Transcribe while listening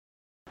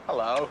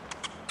Hello.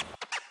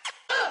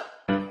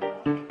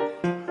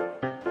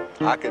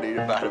 I could eat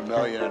about 1.5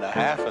 million of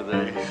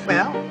these.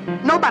 Well,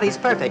 nobody's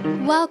perfect.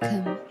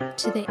 Welcome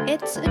to the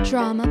It's a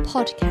Drama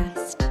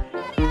podcast.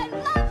 Daddy, I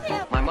love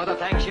him. My mother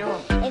thanks you.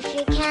 If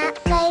you can't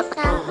say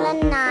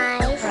something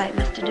nice. All right,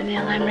 Mr.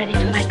 DeMille, I'm ready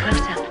for my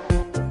close-up.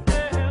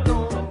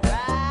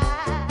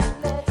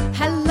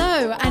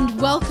 Hello and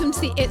welcome to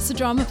the It's a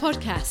Drama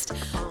podcast.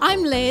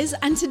 I'm Liz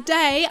and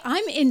today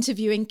I'm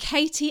interviewing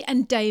Katie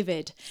and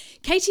David.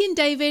 Katie and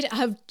David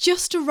have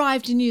just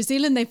arrived in New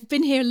Zealand. They've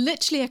been here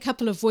literally a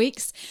couple of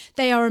weeks.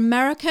 They are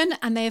American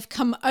and they have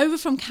come over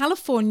from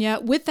California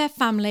with their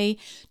family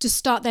to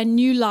start their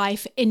new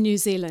life in New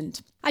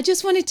Zealand. I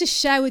just wanted to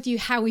share with you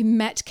how we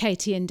met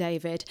Katie and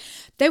David.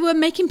 They were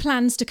making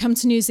plans to come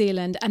to New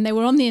Zealand and they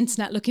were on the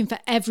internet looking for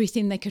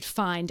everything they could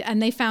find.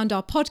 And they found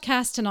our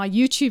podcast and our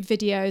YouTube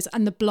videos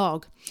and the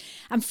blog.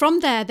 And from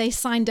there, they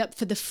signed up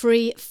for the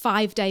free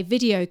 5-day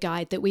video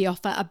guide that we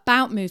offer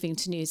about moving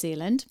to New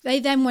Zealand.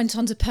 They then went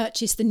on to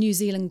purchase the New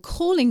Zealand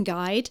Calling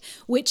Guide,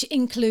 which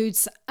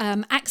includes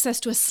access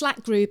to a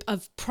Slack group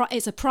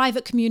it's a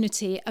private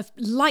community of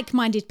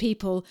like-minded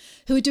people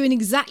who are doing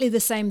exactly the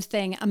same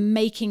thing and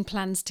making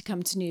plans to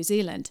come to New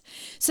Zealand.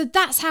 So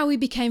that's how we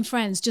became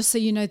friends, just so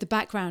you know the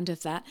background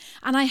of that.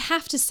 And I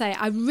have to say,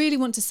 I really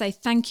want to say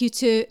thank you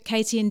to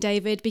Katie and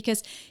David,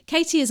 because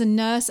Katie is a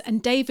nurse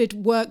and David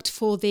worked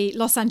for the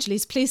Los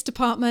Angeles Police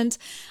Department.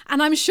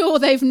 And I'm sure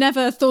they've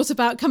never thought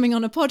about coming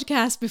on a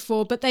podcast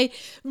before, but they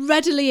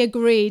readily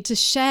agreed to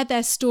share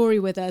their story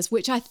with us,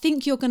 which I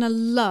think you're going to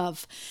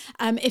love.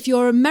 If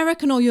you're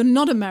American or you're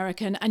not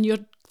American and you're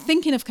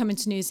thinking of coming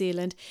to New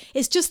Zealand,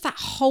 it's just that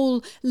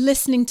whole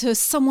listening to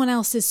someone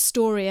else's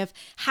story of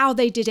how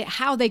they did it,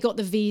 how they got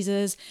the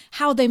visas,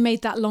 how they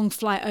made that long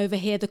flight over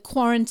here, the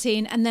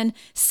quarantine, and then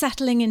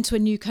settling into a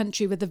new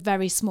country with a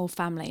very small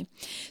family.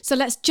 So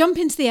let's jump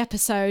into the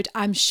episode.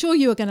 I'm sure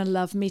you are going to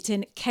love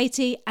meeting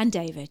Katie and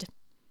David.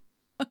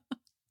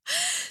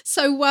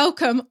 So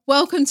welcome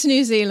to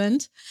New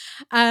Zealand.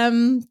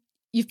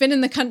 You've been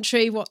in the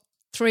country,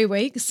 3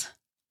 weeks?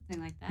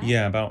 Something like that.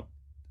 Yeah,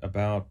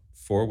 about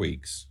 4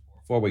 weeks.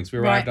 4 weeks. We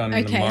arrived on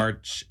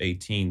March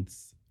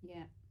 18th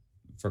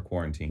for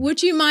quarantine.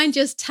 Would you mind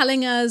just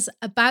telling us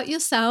about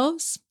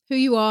yourselves, who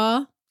you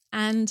are,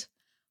 and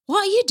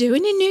what are you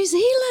doing in New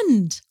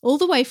Zealand, all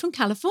the way from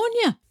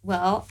California?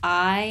 Well,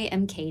 I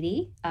am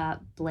Katie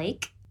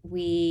Blake.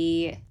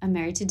 We are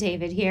married to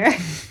David here.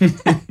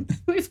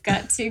 We've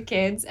got 2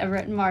 kids,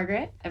 Everett and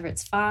Margaret.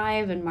 Everett's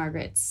 5 and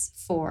Margaret's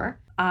 4.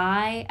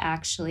 I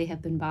actually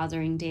have been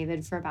bothering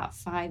David for about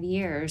 5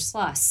 years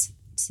plus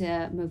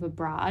to move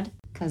abroad,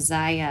 because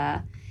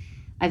I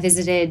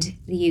visited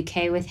the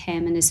UK with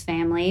him and his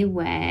family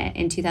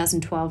in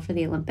 2012 for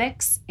the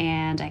Olympics,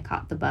 and I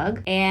caught the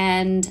bug.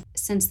 And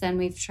since then,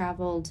 we've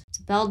traveled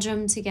to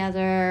Belgium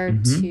together,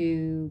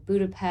 to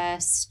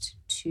Budapest,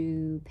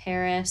 to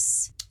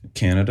Paris.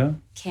 Canada.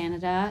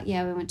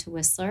 Yeah, we went to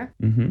Whistler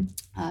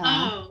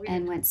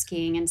and went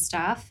skiing and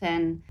stuff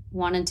and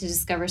wanted to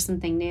discover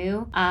something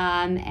new.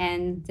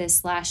 And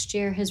this last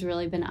year has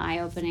really been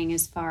eye-opening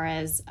as far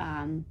as,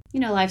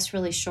 life's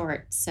really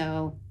short,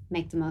 so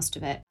make the most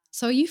of it.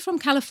 So are you from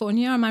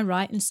California? Am I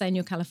right in saying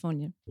you're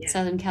Californian? Yeah.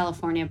 Southern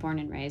California, born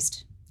and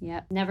raised.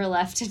 Yep, never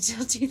left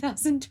until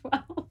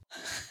 2012.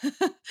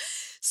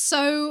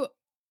 So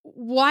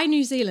why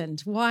New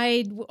Zealand?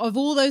 Why, of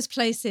all those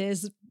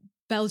places,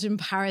 Belgium,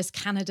 Paris,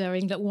 Canada,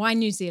 England, why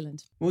New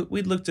Zealand?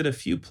 We looked at a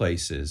few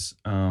places.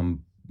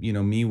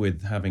 Me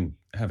with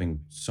having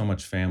so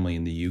much family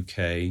in the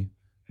UK,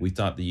 we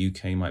thought the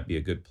UK might be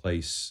a good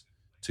place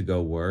to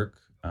go work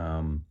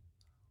and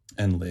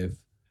live.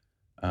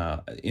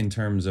 In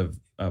terms of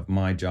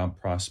my job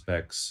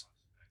prospects,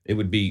 it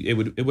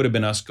would have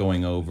been us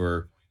going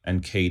over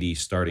and Katie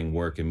starting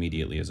work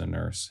immediately as a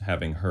nurse,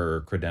 having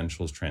her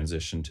credentials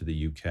transition to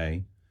the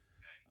UK.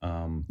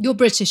 You're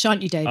British,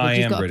 aren't you, David? I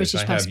You've am got British.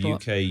 A British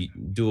passport. I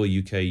have dual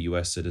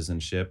UK-US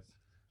citizenship.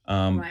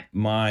 Right.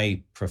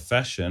 My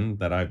profession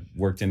that I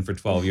worked in for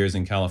 12 years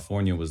in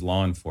California was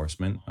law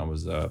enforcement. I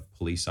was a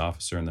police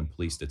officer and then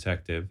police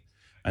detective.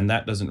 And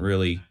that doesn't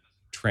really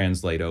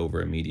translate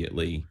over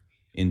immediately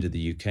into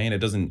the UK, and it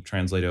doesn't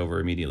translate over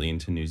immediately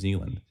into New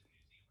Zealand.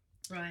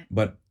 Right.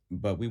 But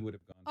we would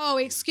have gone. Oh,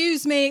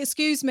 excuse me.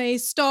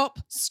 Stop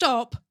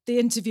the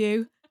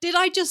interview. Did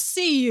I just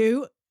see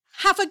you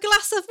have a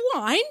glass of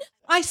wine?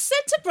 I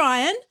said to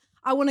Brian,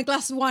 I want a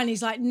glass of wine.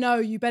 He's like, no,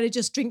 you better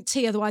just drink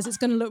tea. Otherwise it's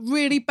going to look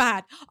really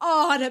bad.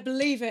 Oh, I don't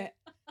believe it.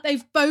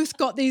 They've both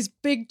got these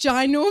big,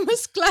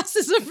 ginormous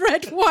glasses of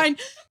red wine.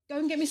 Go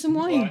and get me some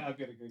wine. Well, I'll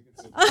get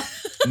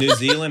a New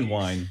Zealand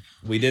wine.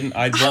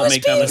 I won't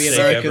make that mistake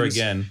ever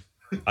again.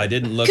 I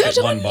didn't look at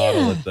one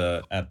bottle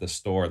at the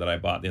store that I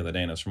bought the other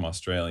day, and it was from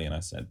Australia, and I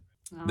said,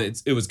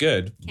 it was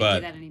good, but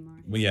do that anymore.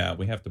 we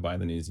have to buy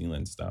the New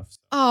Zealand stuff.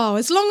 Oh,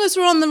 as long as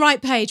we're on the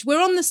right page.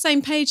 We're on the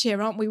same page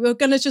here, aren't we? We're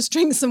going to just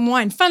drink some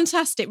wine.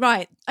 Fantastic.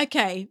 Right.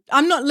 Okay.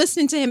 I'm not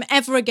listening to him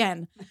ever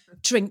again.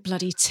 Drink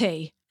bloody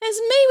tea. There's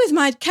me with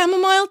my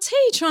chamomile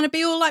tea trying to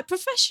be all like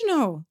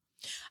professional.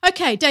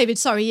 Okay, David,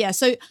 sorry. Yeah.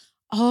 So,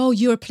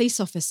 you're a police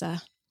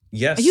officer.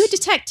 Yes. Are you a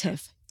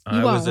detective?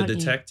 I was a aren't you?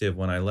 detective.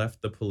 When I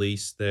left the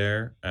police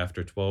there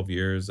after 12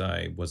 years,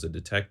 I was a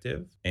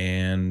detective.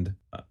 And,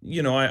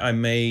 I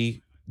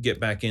may get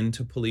back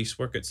into police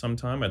work at some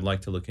time. I'd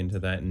like to look into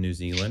that in New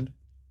Zealand.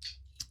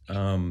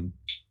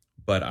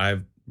 But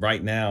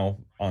right now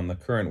on the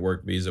current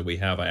work visa we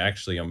have,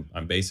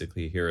 I'm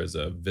basically here as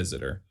a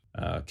visitor.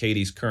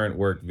 Katie's current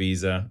work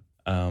visa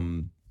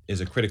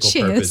is a critical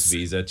purpose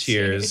visa.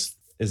 Cheers.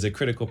 Is a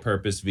critical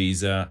purpose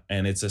visa,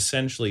 and it's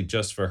essentially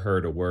just for her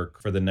to work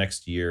for the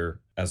next year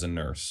as a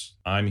nurse.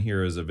 I'm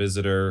here as a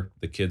visitor.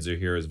 The kids are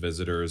here as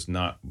visitors.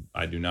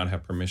 I do not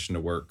have permission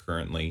to work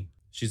currently.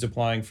 She's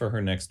applying for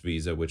her next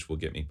visa, which will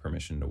get me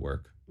permission to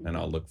work, and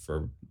I'll look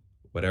for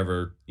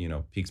whatever,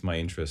 piques my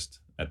interest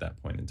at that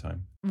point in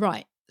time.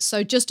 Right.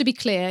 So just to be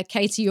clear,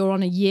 Katie, you're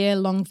on a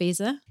year-long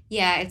visa?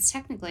 Yeah, it's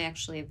technically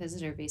actually a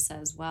visitor visa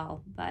as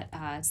well, but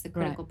it's the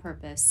critical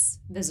purpose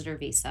visitor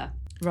visa.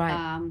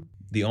 Right.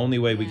 The only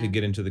way we could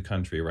get into the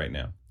country right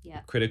now. Yeah.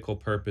 Critical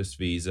purpose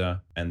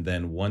visa. And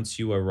then once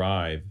you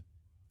arrive,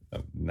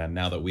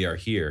 now that we are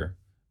here,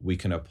 we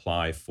can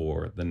apply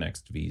for the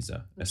next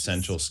visa,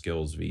 essential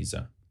skills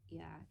visa.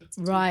 Yeah. It's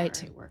a right.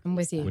 temporary work I'm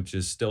with visa. you. Which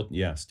is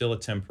still a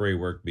temporary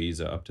work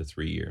visa up to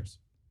 3 years.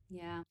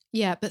 Yeah.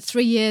 Yeah, but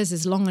 3 years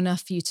is long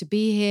enough for you to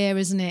be here,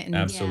 isn't it? And,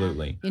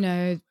 Absolutely.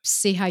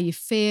 See how you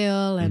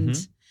feel.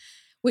 And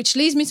which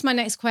leads me to my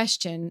next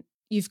question.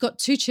 You've got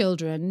 2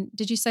 children.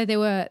 Did you say they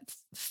were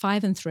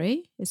 5 and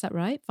 3? Is that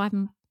right?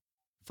 5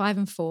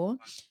 and 4.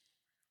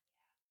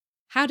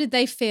 How did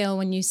they feel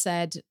when you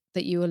said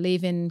that you were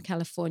leaving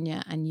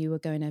California and you were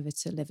going over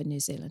to live in New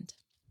Zealand?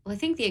 Well, I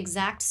think the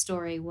exact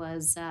story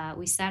was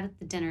we sat at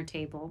the dinner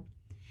table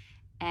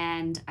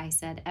and I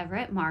said,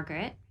 Everett,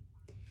 Margaret,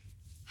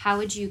 how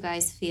would you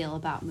guys feel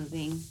about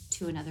moving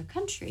to another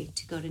country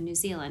to go to New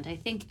Zealand? I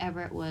think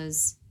Everett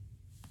was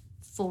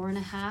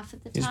 4.5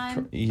 at the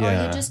time. He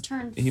just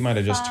turned. He might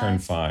have just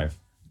turned 5.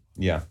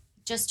 Yeah.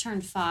 Just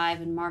turned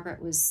 5, and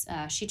Margaret was.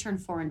 She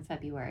turned 4 in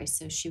February,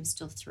 so she was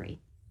still 3.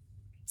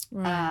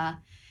 Right.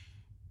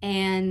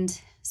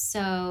 And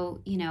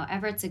so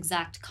Everett's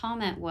exact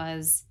comment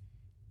was,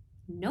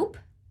 "Nope,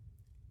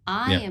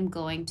 I am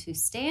going to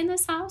stay in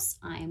this house.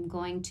 I am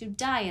going to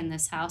die in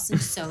this house,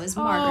 and so is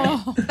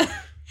Margaret."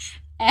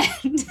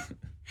 And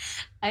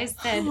I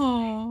said,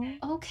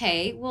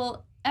 "Okay,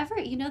 well,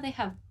 Everett, they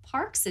have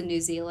parks in New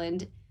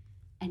Zealand."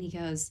 And he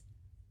goes,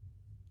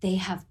 "They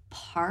have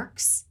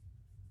parks?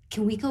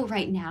 Can we go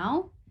right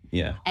now?"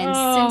 Yeah. And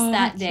since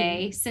that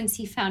day, since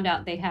he found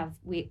out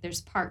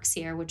there's parks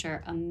here, which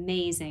are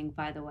amazing,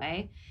 by the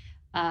way,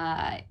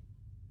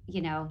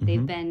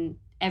 they've been,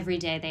 every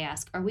day they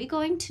ask, "Are we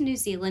going to New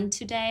Zealand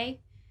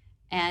today?"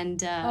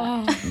 And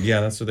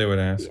yeah, that's what they would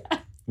ask. Yeah.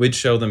 We'd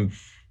show them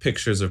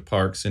pictures of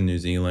parks in New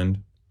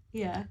Zealand.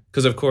 Yeah.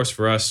 Because, of course,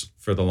 for us,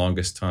 for the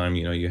longest time,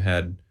 you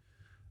had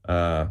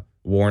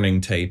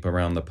warning tape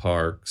around the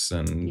parks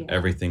and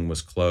everything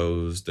was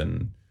closed,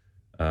 and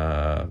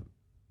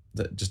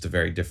just a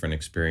very different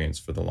experience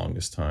for the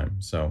longest time.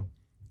 So,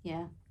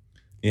 yeah.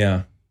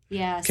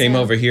 Came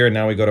over here, and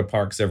now we go to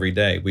parks every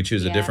day. We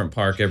choose a different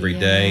park every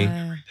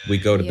day. We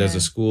go to, there's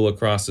a school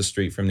across the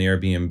street from the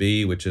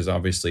Airbnb, which is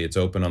obviously, it's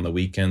open on the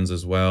weekends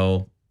as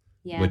well.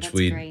 Yeah, which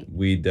that's great.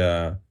 We'd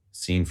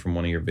seen from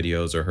one of your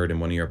videos or heard in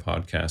one of your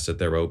podcasts that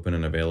they're open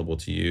and available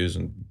to use.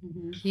 And,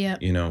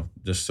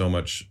 just so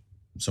much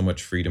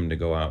freedom to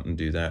go out and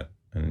do that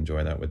and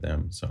enjoy that with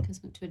them. So, we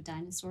went to a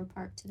dinosaur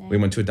park today. We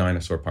went to a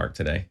dinosaur park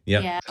today.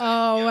 Yep. Yeah.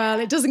 Oh, well,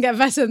 it doesn't get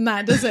better than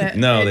that, does it?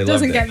 No, it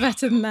doesn't get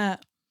better than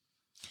that.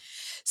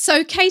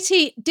 So,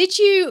 Katie,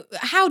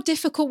 how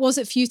difficult was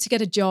it for you to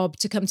get a job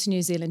to come to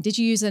New Zealand? Did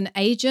you use an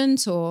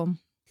agent or?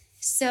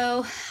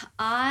 So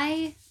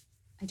I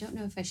don't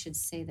know if I should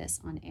say this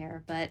on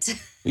air, but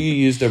you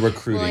used a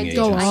recruiting agency.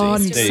 Go on,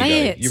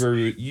 say it. You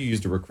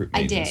used a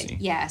recruitment agency. I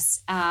did,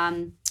 yes.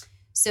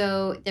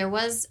 So there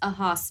was a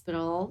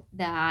hospital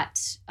that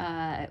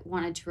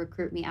wanted to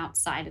recruit me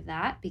outside of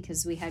that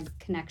because we had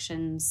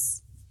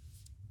connections,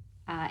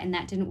 and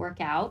that didn't work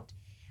out.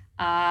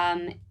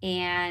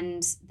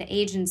 And the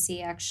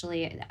agency,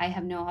 actually, I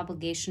have no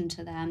obligation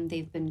to them.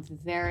 They've been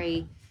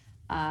very,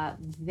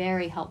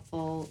 very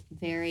helpful,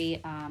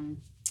 very...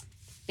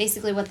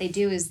 Basically, what they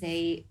do is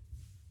they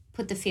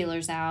put the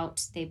feelers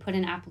out. They put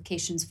in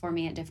applications for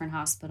me at different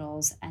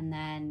hospitals, and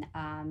then,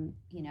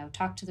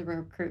 talk to the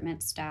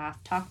recruitment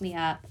staff, talk me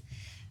up,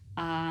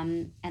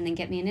 and then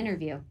get me an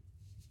interview.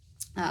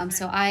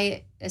 So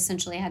I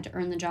essentially had to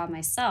earn the job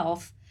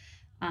myself,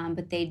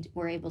 but they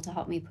were able to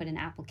help me put in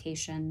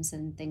applications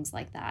and things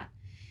like that.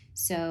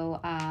 So,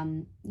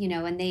 and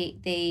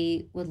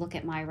they would look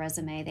at my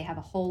resume. They have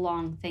a whole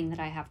long thing that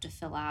I have to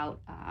fill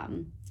out,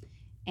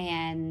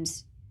 and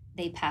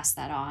they pass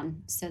that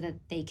on so that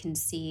they can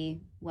see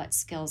what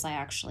skills I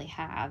actually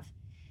have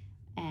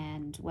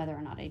and whether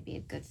or not I'd be a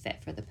good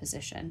fit for the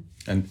position.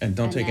 And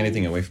don't take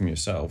anything away from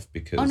yourself,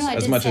 because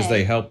as as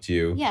they helped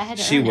you, I had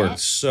to she earn worked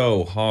it.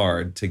 so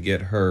hard to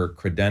get her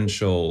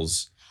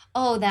credentials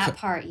Oh, that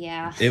part,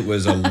 yeah. It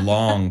was a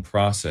long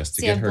process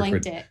to See, get I her.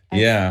 blanked it. I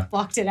Yeah,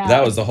 blocked it out.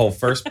 that was the whole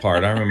first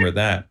part. I remember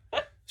that.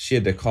 She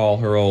had to call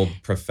her old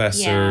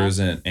professors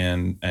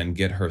and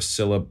get her the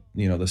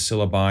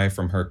syllabi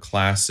from her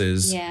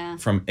classes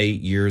from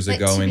 8 years But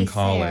ago to in be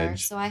college. fair,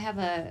 so I have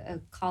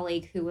a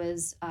colleague who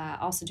was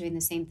also doing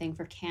the same thing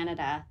for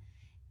Canada,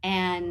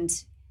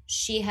 and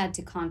she had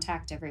to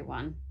contact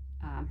everyone.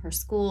 Her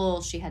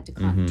school, she had to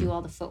do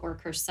all the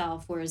footwork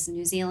herself, whereas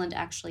New Zealand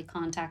actually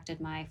contacted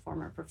my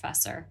former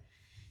professor.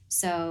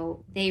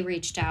 So they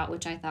reached out,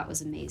 which I thought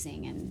was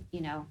amazing. And,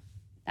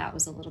 that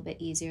was a little bit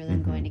easier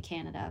than going to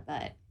Canada.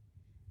 But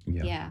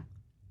yeah.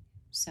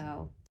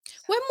 So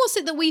When was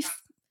it that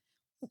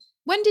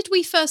when did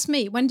we first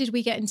meet? When did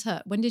we get in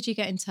touch? When did you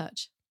get in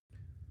touch?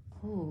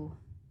 Oh,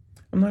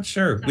 I'm not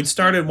sure. We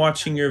started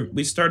watching your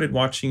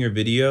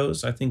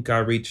videos. I think I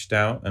reached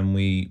out and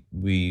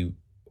we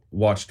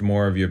watched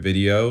more of your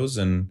videos,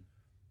 and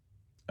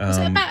was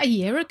it about a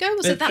year ago?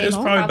 Was it that long? It was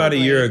long? probably about a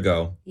year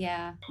ago.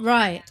 Yeah.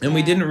 Right. And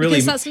we didn't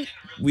really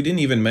we didn't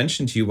even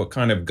mention to you what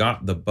kind of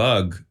got the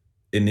bug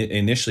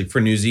initially for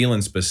New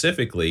Zealand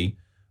specifically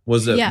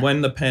was that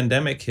when the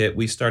pandemic hit,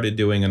 we started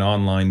doing an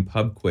online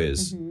pub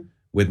quiz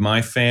with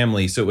my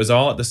family. So it was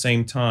all at the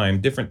same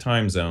time, different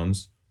time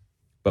zones,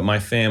 but my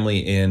family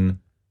in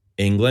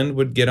England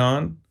would get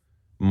on.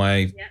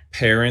 My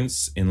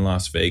parents in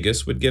Las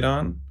Vegas would get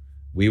on.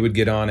 We would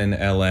get on in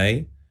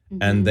LA,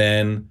 and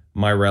then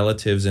my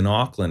relatives in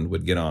Auckland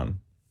would get on.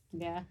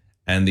 Yeah.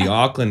 And the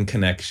Auckland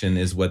connection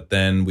is what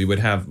then we would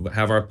have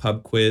our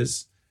pub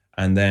quiz,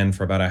 and then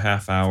for about a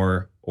half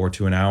hour or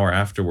to an hour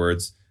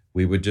afterwards,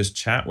 we would just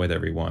chat with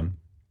everyone.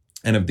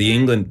 And if the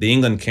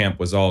England camp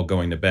was all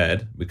going to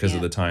bed because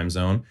of the time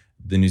zone,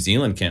 the New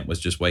Zealand camp was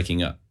just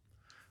waking up.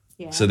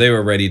 Yeah. So they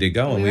were ready to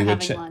go, and we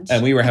would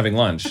and we were having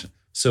lunch.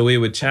 So we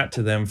would chat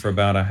to them for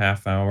about a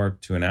half hour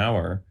to an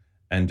hour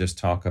and just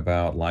talk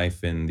about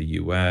life in the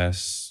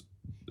U.S.,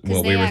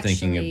 what we were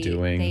thinking of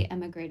doing. They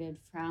immigrated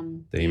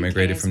from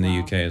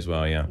the UK as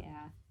well, yeah.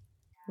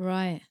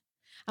 Right.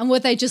 And were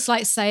they just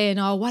like saying,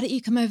 oh, why don't you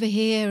come over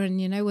here?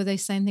 And, were they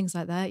saying things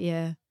like that?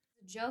 Yeah.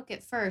 Joke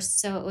at first.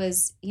 So it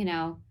was,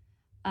 well,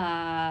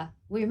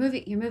 you're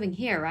moving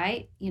here,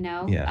 right?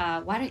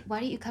 Why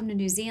don't you come to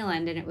New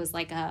Zealand? And it was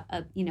like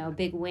a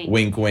big wink.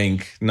 Wink,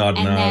 wink, nod,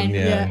 and nod. And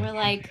then then we're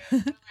like,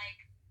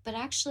 but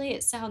actually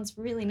it sounds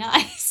really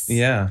nice.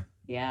 Yeah.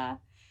 Yeah.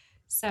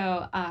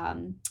 So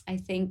I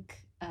think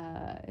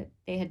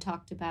they had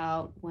talked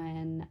about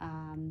when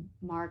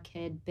Mark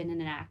had been in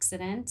an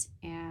accident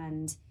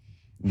and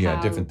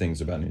different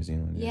things about New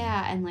Zealand.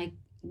 Yeah, and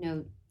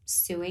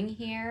suing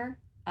here.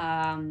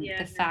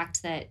 The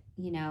fact that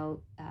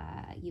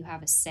you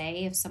have a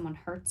say if someone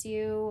hurts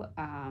you,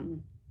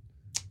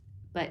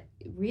 but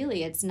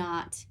really it's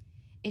not.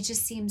 It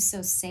just seems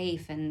so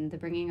safe, and the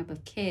bringing up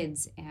of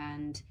kids,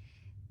 and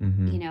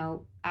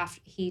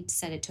after he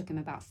said it took him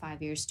about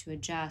 5 years to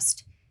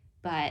adjust,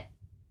 but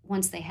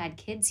once they had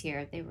kids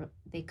here,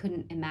 they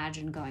couldn't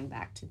imagine going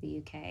back to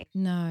the UK.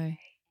 No.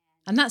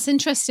 And that's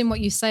interesting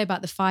what you say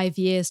about the 5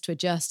 years to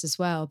adjust as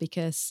well,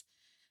 because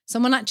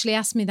someone actually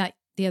asked me that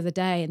the other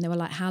day, and they were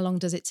like, how long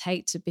does it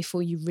take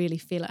before you really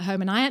feel at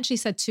home? And I actually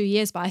said 2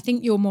 years, but I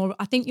think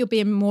you're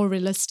being more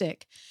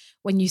realistic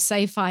when you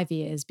say 5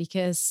 years,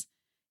 because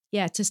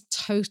to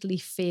totally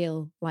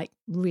feel like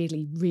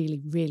really,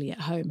 really, really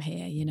at home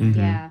here,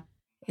 Yeah.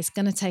 It's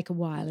going to take a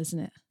while, isn't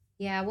it?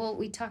 Yeah, well,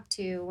 we talked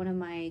to one of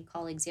my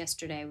colleagues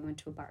yesterday. We went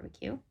to a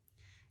barbecue,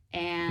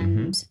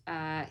 and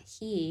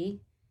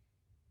he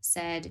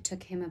said it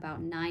took him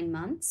about 9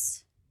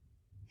 months,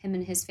 him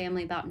and his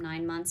family about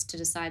 9 months to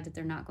decide that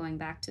they're not going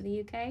back to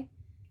the UK.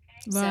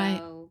 Right.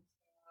 So,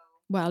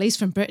 well, he's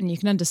from Britain. You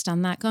can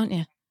understand that, can't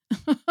you?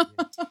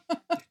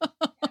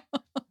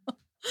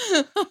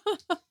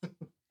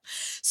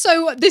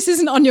 So this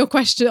isn't on your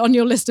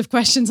list of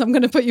questions. I'm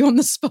going to put you on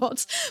the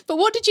spot. But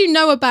what did you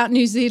know about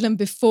New Zealand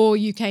before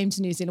you came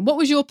to New Zealand? What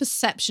was your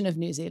perception of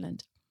New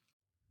Zealand?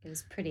 It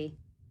was pretty.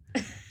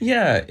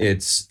 Yeah,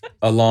 it's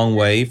a long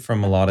way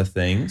from a lot of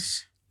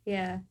things.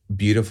 Yeah.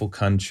 Beautiful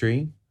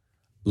country.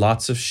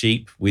 Lots of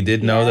sheep. We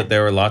did know that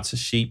there were lots of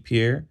sheep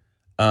here.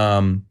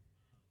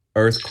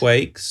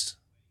 Earthquakes.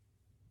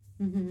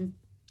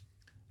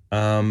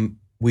 Mm-hmm.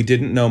 We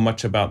didn't know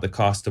much about the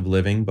cost of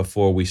living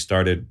before we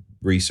started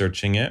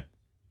researching it.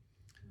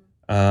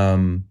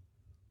 Didn't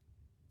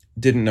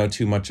know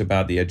too much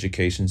about the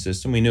education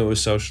system. We knew it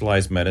was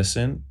socialized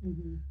medicine.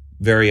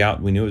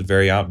 Mm-hmm. We knew it was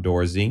very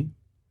outdoorsy.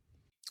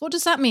 What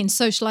does that mean?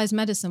 Socialized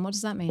medicine. What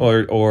does that mean?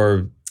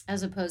 Or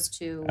as opposed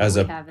to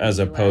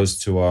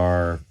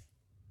our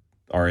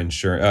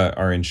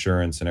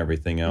insurance and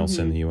everything else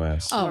in the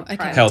U.S. Oh, okay.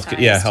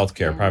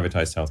 Healthcare,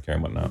 privatized healthcare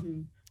and whatnot.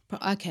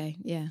 Mm-hmm. Okay,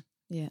 yeah.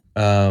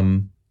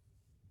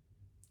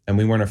 And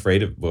we weren't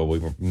afraid of. Well, we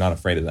were not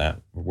afraid of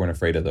that. We weren't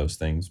afraid of those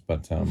things,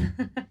 but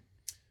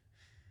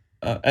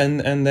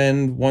and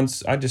then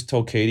once I just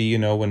told Katie,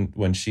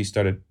 when she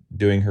started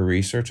doing her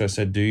research, I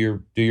said,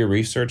 do your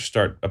research,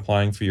 start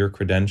applying for your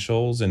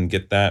credentials, and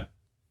get that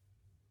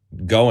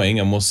going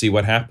and we'll see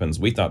what happens.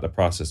 We thought the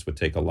process would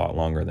take a lot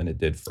longer than it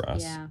did for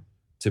us. Yeah.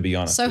 To be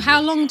honest. So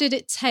how long did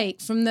it take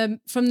from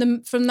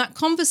that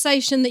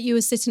conversation that you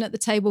were sitting at the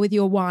table with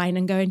your wine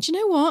and going, do you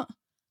know what?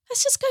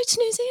 Let's just go to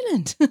New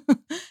Zealand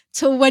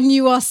till when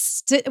you are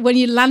when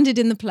you landed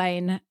in the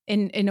plane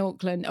in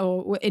Auckland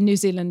or in New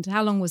Zealand?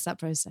 How long was that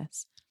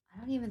process? I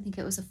don't even think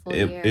it was a full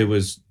year. It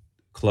was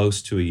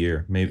close to a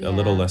year, maybe a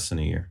little less than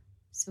a year.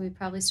 So we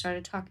probably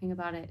started talking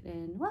about it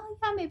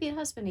maybe it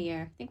has been a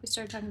year. I think we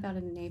started talking about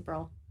it in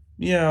April.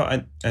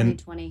 Yeah,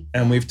 2020.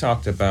 And we've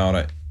talked about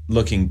it,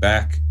 looking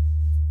back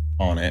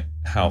on it,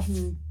 how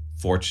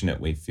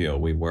fortunate we feel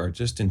we were,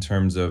 just in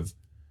terms of,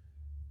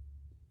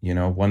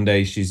 one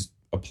day she's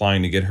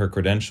applying to get her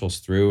credentials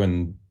through,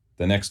 and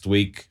the next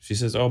week she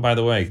says, oh, by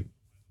the way,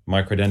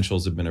 my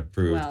credentials have been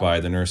approved by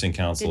the Nursing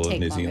Council of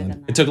New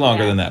Zealand. It took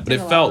longer than that, but it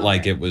felt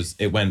like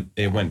it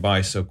went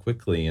by so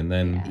quickly. And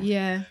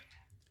then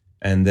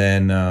and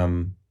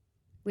then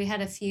we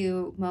had a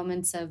few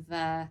moments of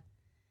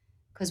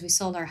because we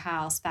sold our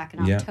house back in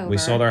October. We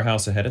sold our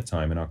house ahead of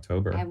time in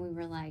October, and we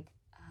were like,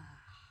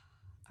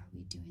 are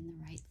we doing the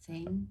right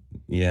thing?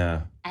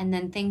 Yeah. And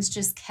then things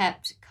just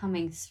kept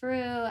coming through,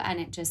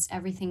 and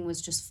everything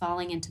was just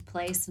falling into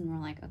place, and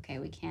we're like, okay,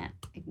 we can't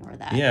ignore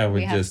that. Yeah,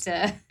 we have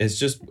to.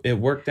 It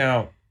worked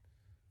out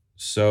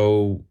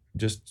so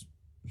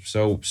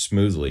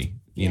smoothly.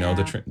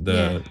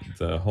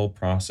 The whole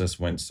process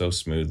went so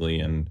smoothly,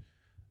 and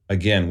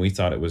again, we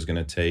thought it was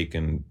going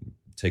to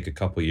take a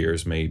couple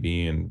years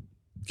maybe, and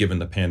given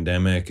the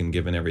pandemic and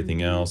given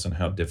everything else and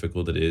how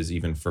difficult it is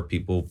even for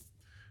people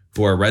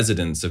who are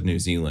residents of New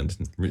Zealand,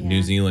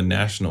 New Zealand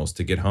nationals,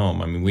 to get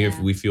home. I mean,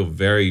 we feel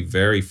very,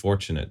 very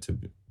fortunate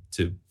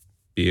to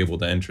be able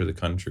to enter the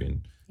country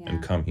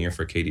and come here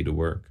for Katie to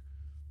work.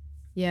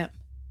 Yeah.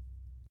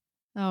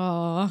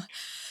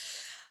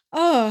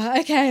 Oh,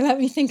 okay. Let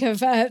me think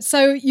of. I've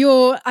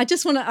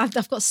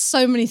got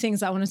so many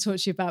things I want to talk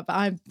to you about, but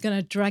I'm going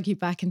to drag you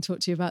back and talk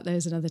to you about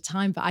those another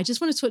time. But I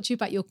just want to talk to you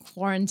about your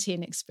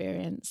quarantine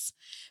experience,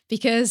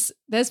 because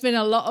there's been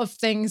a lot of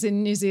things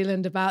in New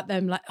Zealand about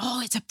them, like,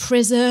 oh, it's a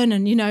prison,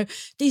 and,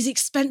 these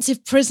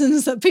expensive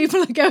prisons that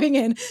people are going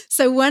in.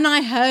 So when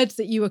I heard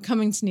that you were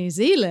coming to New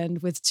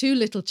Zealand with 2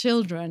 little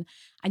children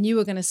and you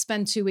were going to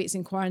spend 2 weeks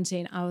in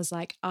quarantine, I was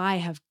like, I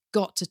have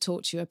got to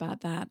talk to you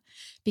about that,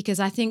 because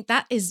I think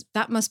that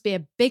must be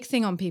a big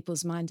thing on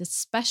people's mind,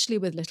 especially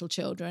with little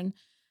children.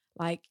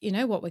 Like,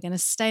 we're going to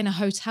stay in a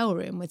hotel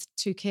room with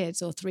 2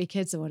 kids or 3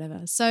 kids or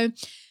whatever. So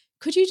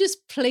could you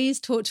just please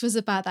talk to us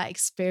about that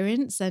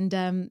experience?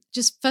 And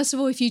just first of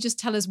all, if you just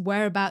tell us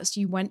whereabouts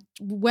you went,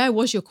 where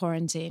was your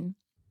quarantine?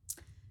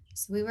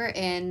 So we were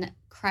in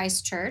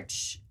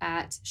Christchurch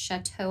at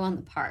Chateau on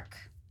the Park.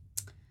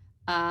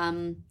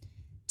 To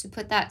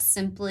put that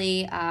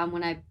simply,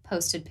 when I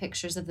posted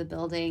pictures of the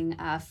building,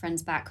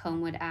 friends back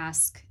home would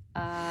ask,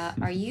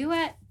 are you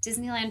at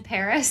Disneyland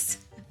Paris?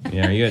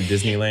 Yeah, are you at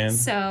Disneyland?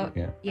 So,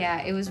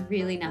 yeah, it was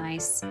really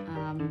nice.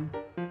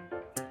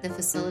 The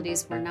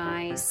facilities were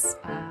nice.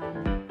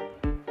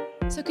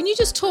 So can you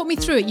just talk me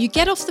through it? You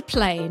get off the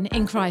plane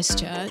in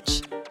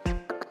Christchurch.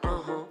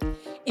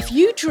 If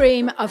you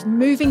dream of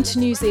moving to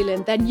New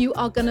Zealand, then you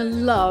are going to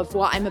love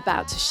what I'm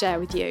about to share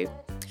with you.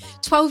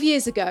 12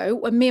 years ago,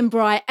 when me and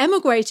Bri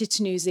emigrated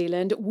to New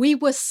Zealand, we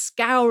were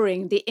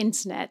scouring the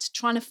internet,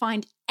 trying to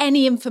find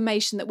any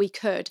information that we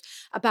could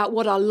about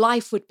what our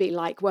life would be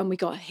like when we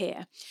got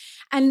here.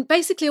 And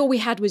basically all we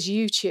had was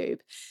YouTube.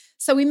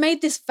 So we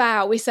made this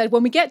vow. We said,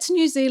 when we get to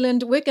New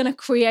Zealand, we're going to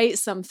create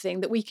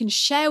something that we can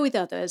share with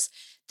others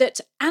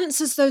that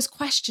answers those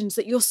questions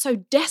that you're so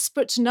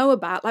desperate to know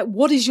about. Like,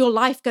 what is your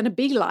life going to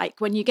be like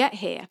when you get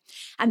here?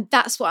 And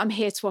that's what I'm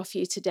here to offer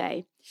you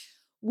today.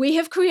 We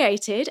have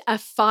created a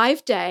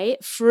 5-day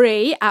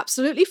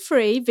absolutely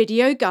free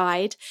video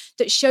guide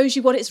that shows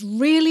you what it's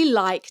really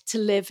like to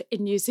live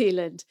in New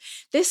Zealand.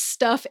 This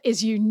stuff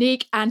is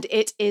unique and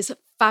it is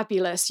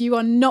fabulous. You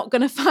are not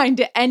going to find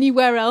it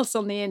anywhere else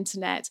on the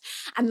internet.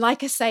 And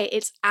like I say,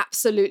 it's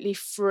absolutely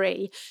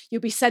free.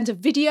 You'll be sent a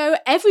video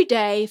every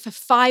day for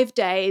 5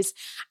 days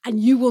and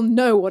you will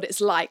know what it's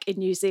like in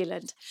New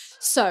Zealand.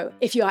 So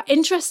if you are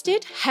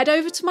interested, head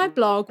over to my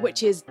blog,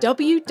 which is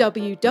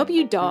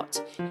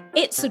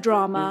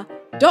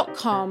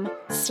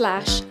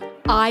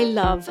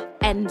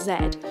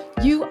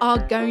www.itsadrama.com/ILoveNZ. You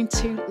are going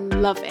to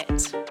love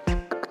it.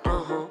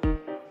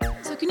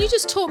 So can you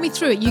just talk me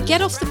through it? You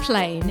get off the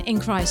plane in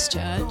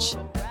Christchurch.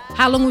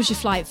 How long was your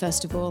flight,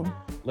 first of all?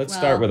 Let's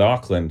start with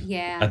Auckland.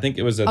 Yeah. I think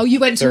it was you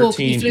went to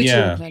Auckland. You flew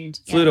to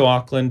Auckland. Flew to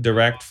Auckland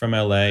direct from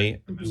LA.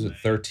 It was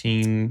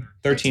 13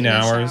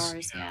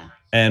 hours. Yeah.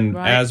 And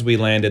as we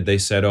landed, they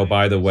said, oh,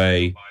 by the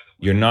way,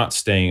 you're not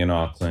staying in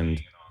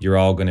Auckland. You're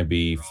all going to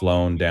be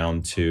flown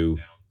down to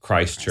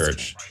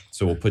Christchurch.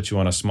 So we'll put you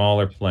on a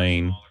smaller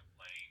plane,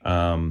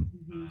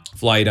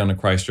 fly down to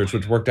Christchurch,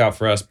 which worked out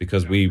for us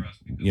because we're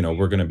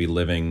going to be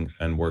living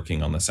and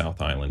working on the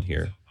South Island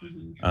here.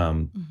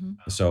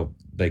 So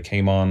they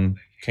came on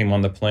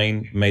the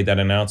plane, made that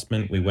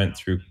announcement. We went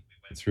through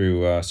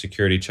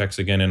security checks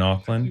again in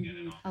Auckland.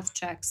 Health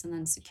checks and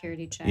then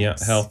security checks. Yeah,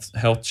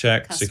 health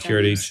check, Customs.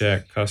 security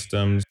check,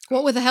 customs,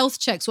 What were the health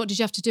checks? What did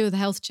you have to do with the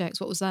health checks?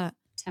 What was that?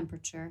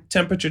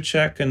 Temperature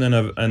check, and then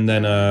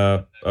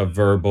a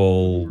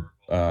verbal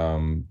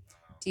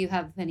do you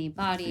have any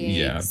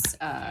body aches?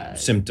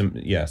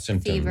 symptoms.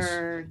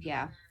 Fever,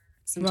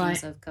 symptoms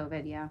Right. of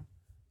COVID,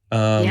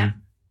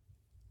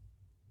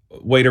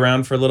 Wait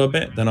around for a little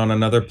bit, then on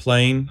another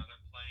plane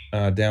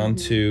down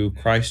to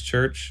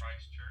Christchurch,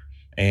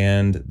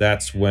 and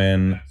that's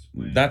when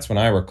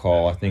I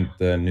recall. I think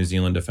the New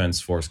Zealand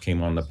Defence Force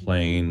came on the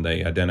plane.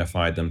 They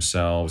identified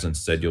themselves and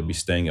said, "You'll be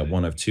staying at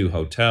one of two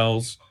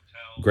hotels,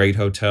 great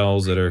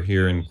hotels that are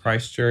here in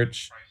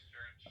Christchurch."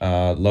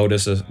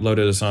 Loaded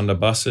us onto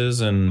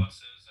buses and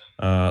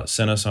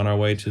sent us on our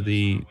way to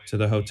the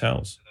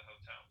hotels.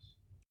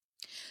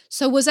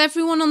 So was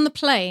everyone on the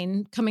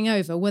plane coming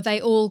over? Were they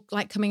all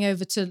like coming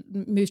over to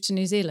move to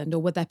New Zealand,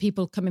 or were there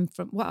people coming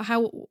from?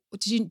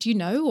 Do you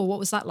know, or what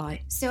was that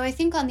like? So I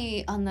think on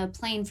the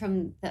plane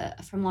from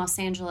Los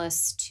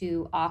Angeles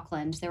to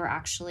Auckland, there were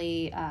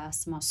actually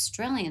some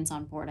Australians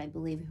on board, I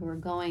believe, who were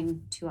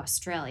going to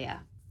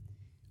Australia.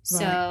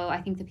 So Right.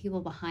 I think the people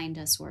behind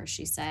us were,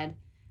 she said.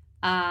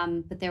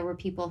 But there were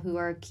people who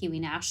are Kiwi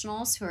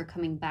nationals who are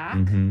coming back.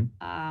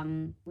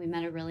 We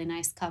met a really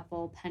nice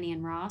couple, Penny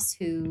and Ross,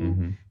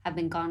 who have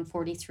been gone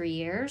 43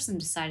 years and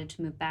decided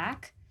to move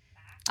back.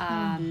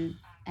 And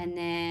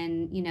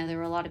then, there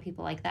were a lot of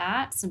people like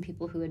that, some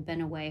people who had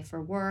been away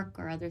for work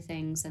or other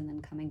things and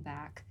then coming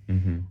back.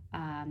 And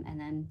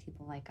then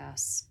people like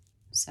us.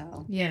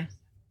 So, Yeah.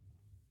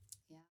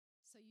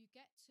 So you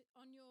get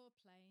on your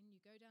plane, you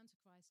go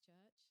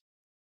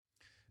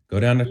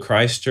down to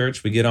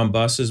Christchurch. We get on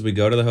buses, we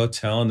go to the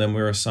hotel, and then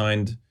we're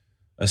assigned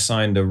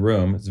a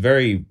room. It's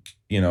very,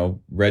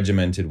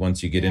 regimented.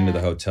 Once you get into the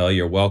hotel,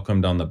 you're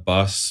welcomed on the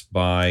bus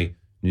by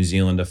New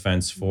Zealand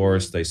Defence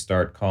Force. They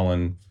start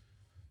calling,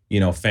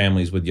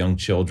 families with young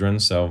children.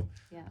 So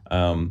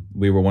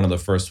we were one of the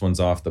first ones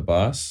off the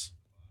bus,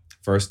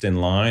 first in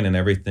line, and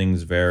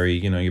everything's very,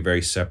 you're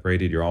very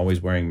separated. You're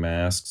always wearing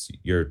masks.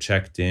 You're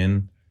checked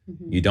in.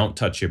 You don't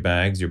touch your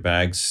bags. Your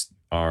bags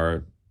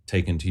are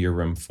taken to your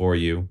room for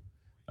you,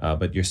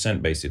 but you're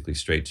sent basically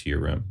straight to your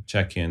room.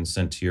 Check in,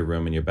 sent to your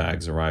room, and your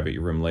bags arrive at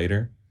your room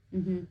later.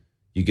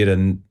 You get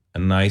a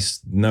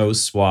nice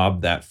nose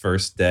swab that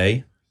first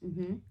day,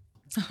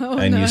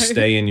 and you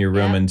stay in your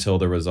room until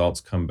the results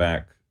come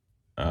back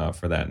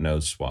for that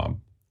nose swab.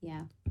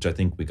 Yeah. Which I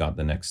think we got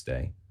the next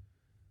day.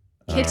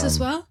 Kids as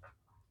well?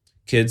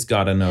 Kids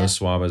got a nose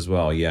swab as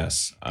well,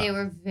 yes. They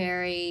were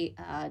very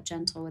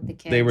gentle with the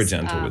kids. They were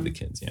gentle with the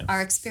kids, yeah.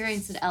 Our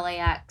experience at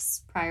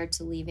LAX prior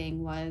to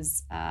leaving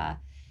was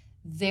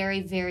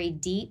very, very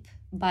deep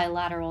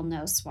bilateral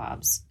nose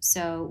swabs.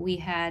 So we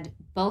had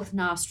both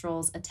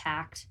nostrils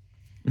attacked,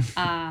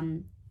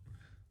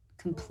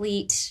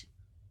 complete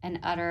and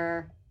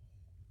utter.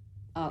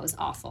 Oh, it was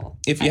awful.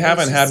 If you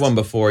haven't had one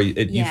before,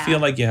 you feel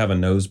like you have a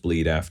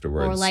nosebleed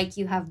afterwards. Or like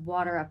you have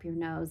water up your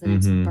nose and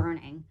it's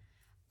burning.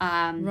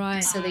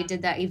 Right. So they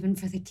did that even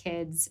for the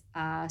kids.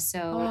 Oh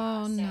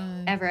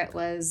no. Everett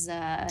was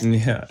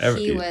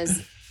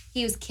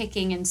he was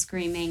kicking and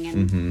screaming,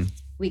 and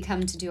we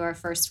come to do our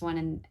first one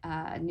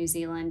in New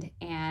Zealand,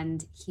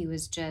 and he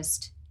was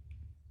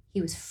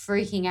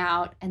freaking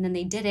out, and then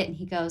they did it, and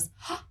he goes,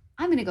 oh,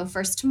 I'm gonna go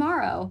first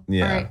tomorrow.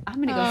 Yeah. Or I'm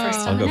gonna go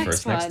first on I'll the go next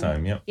first one. next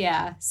time. Yep.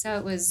 Yeah. So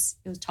it was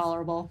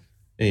tolerable.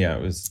 Yeah,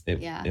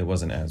 it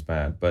wasn't as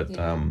bad, but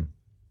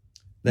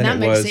then that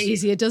makes it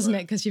easier, doesn't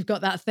it? Because you've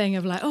got that thing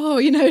of like,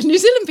 New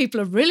Zealand people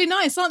are really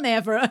nice, aren't they,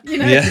 Everett?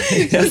 Yeah.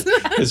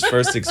 His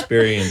first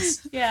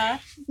experience. Yeah.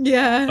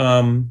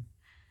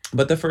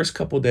 But the first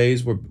couple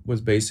days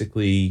was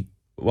basically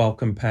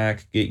welcome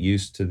pack, get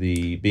used to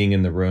being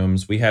in the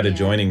rooms. We had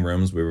adjoining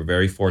rooms. We were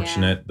very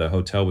fortunate. Yeah. The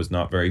hotel was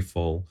not very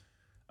full,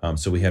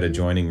 so we had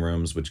adjoining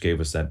rooms, which gave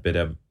us that bit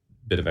of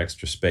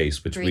extra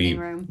space, which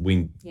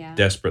we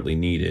desperately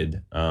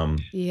needed.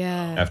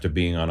 After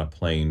being on a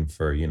plane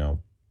for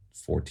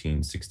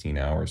 14, 16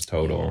 hours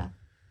total.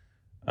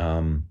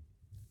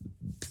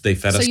 They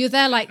fed us. So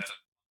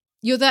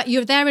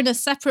you're there in a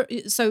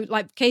separate, so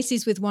like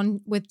Casey's with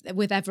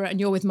Everett and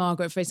you're with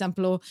Margaret, for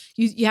example, or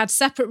you had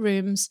separate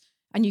rooms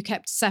and you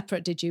kept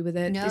separate, did you, with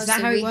it? No, is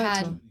that so how it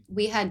worked?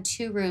 We had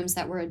two rooms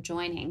that were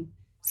adjoining.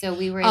 So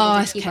we were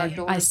able to keep our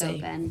doors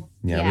open.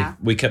 Yeah.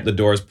 We kept the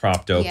doors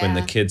propped open.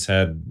 The kids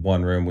had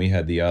one room, we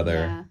had the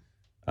other.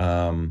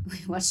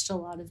 We watched a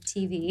lot of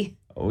TV.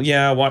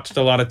 Watched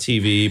a lot of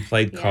TV,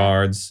 played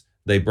cards.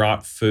 They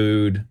brought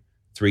food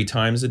 3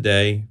 times a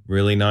day.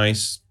 Really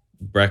nice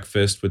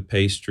breakfast with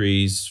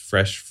pastries,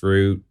 fresh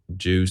fruit,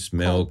 juice,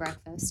 milk,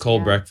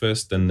 cold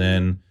breakfast. And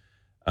then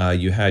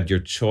you had your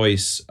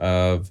choice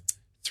of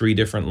 3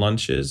 different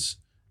lunches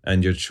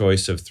and your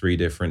choice of 3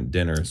 different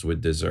dinners with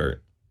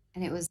dessert.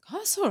 And it was... Oh,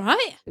 that's all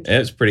right.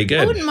 It's pretty good.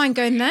 I wouldn't mind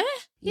going there.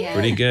 Yeah.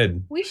 Pretty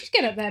good. We should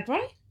get up there,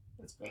 Bri.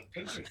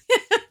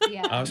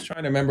 I was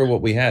trying to remember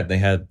what we had. They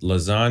had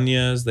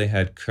lasagnas, they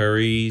had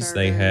curries,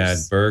 they had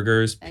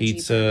burgers,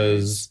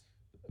 pizzas,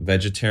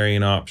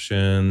 vegetarian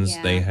options.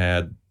 Yeah. They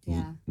had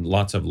Yeah.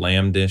 lots of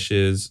lamb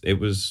dishes.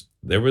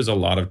 There was a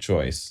lot of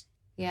choice.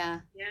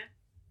 Yeah.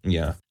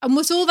 Yeah. And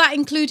was all that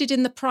included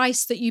in the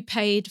price that you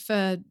paid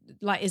for,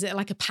 like, is it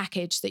like a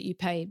package that you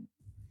paid?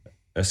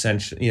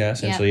 Essentially, yeah,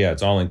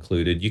 it's all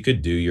included. You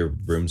could do your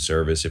room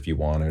service if you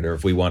wanted, or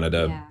if we wanted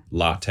a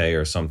latte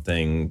or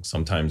something,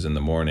 sometimes in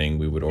the morning,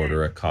 we would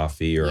order a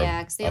coffee or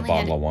a 'cause they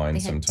bottle of wine they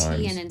had sometimes.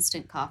 tea and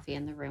instant coffee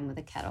in the room with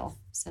a kettle.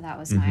 So that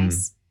was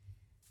nice.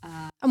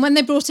 And when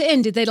they brought it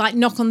in, did they like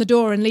knock on the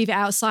door and leave it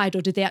outside,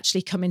 or did they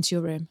actually come into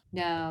your room?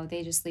 No,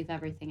 they just leave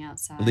everything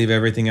outside. Leave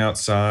everything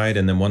outside,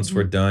 and then once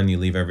we're done, you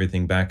leave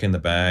everything back in the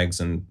bags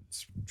and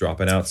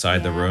drop it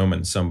outside the room,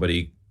 and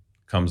somebody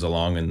comes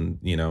along and,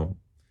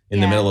 in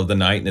the middle of the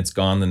night, and it's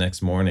gone the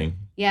next morning.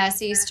 Yeah,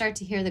 so you start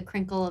to hear the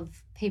crinkle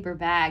of paper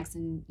bags,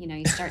 and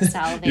you start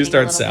salivating. You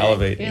start a little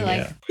salivating. bit. You're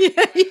like,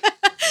 Yeah.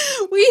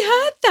 We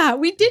heard that.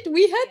 We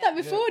heard that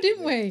before,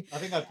 didn't we? I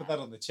think I put that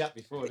on the chat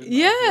before, didn't I?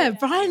 Yeah,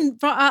 Brian,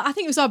 I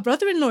think it was our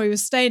brother-in-law who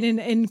was staying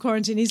in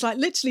quarantine. He's like,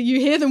 literally, you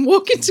hear them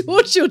walking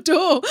towards your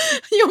door.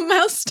 Your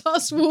mouth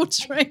starts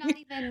watering.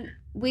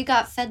 we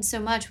got fed so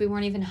much we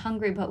weren't even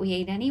hungry, but we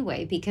ate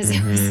anyway because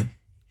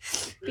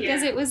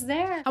it was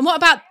there. And what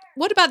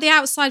about the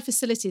outside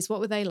facilities? What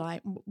were they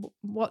like?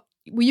 What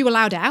were you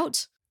allowed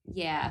out?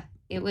 Yeah,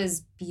 it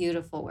was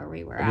beautiful where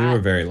we were We at. were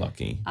very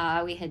lucky.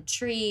 We had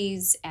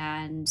trees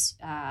and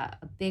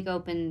a big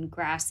open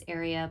grass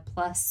area.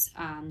 Plus,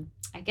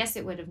 I guess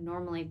it would have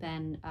normally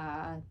been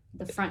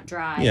the front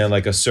drive. Yeah,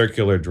 like a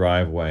circular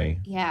driveway.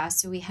 Yeah,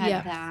 so we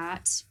had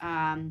that.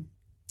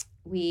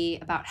 We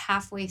about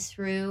halfway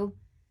through,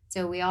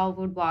 so we all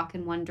would walk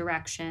in one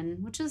direction,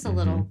 which is a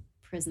little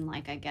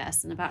prison-like, I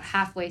guess. And about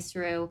halfway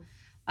through,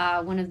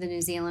 one of the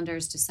New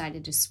Zealanders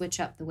decided to switch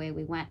up the way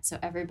we went, so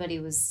everybody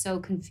was so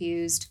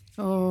confused.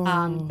 Oh,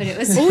 but it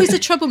was always a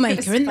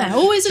troublemaker, isn't there?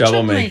 Always a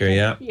troublemaker.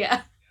 Yeah.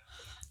 Yeah.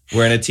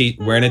 Wearing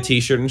a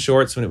t-shirt and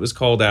shorts when it was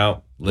cold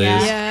out, Liz.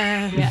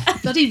 Yeah.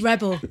 Bloody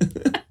rebel.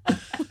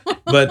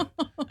 But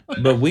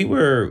we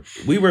were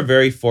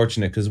very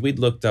fortunate because we'd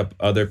looked up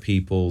other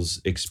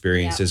people's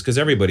experiences because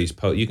everybody's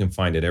you can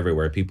find it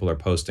everywhere. People are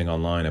posting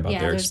online about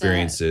their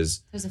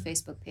experiences. There's a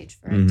Facebook page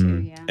for it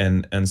too. Yeah.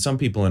 And some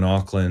people in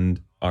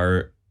Auckland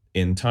are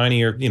in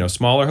tinier,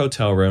 smaller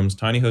hotel rooms,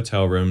 tiny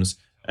hotel rooms,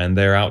 and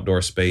their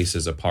outdoor space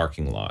is a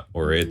parking lot,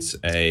 or it's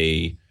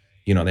a,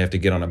 they have to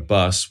get on a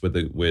bus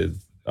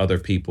with other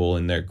people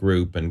in their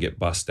group and get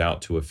bussed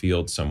out to a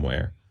field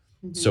somewhere.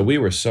 So we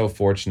were so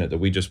fortunate that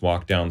we just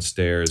walked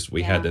downstairs.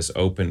 We had this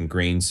open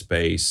green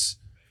space.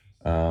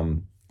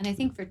 And I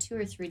think for 2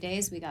 or 3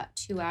 days, we got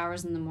 2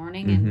 hours in the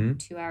morning and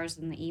 2 hours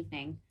in the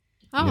evening.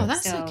 Oh,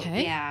 that's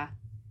okay. Yeah,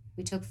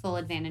 we took full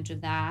advantage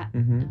of that.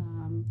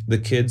 The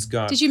kids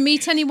got... Did you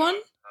meet anyone?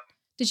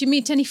 Did you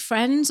meet any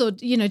friends, or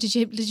did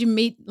you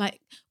meet, like,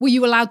 were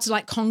you allowed to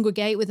like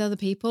congregate with other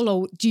people,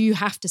 or do you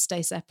have to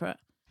stay separate?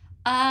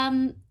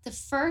 The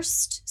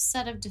first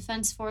set of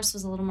Defense Force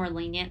was a little more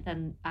lenient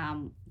than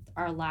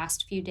our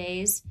last few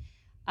days,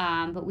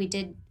 but we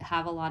did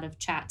have a lot of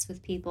chats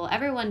with people.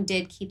 Everyone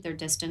did keep their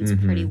distance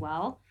pretty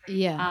well.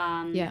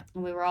 Yeah. And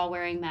we were all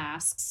wearing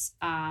masks.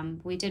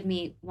 We did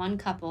meet one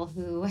couple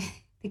who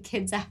the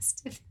kids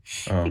asked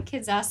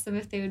them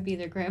if they would be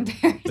their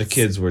grandparents. The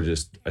kids were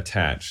just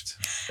attached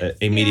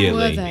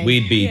immediately. Were they?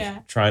 We'd be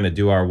trying to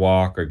do our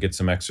walk or get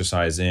some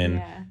exercise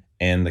in,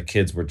 and the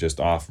kids were just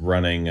off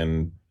running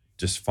and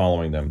just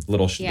following them, their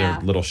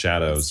little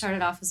shadows. It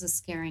started off as a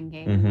scaring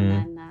game,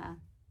 and then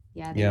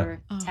they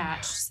were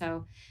attached.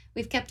 So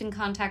we've kept in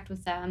contact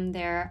with them.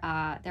 They're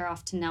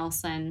off to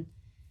Nelson,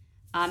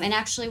 and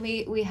actually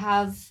we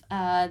have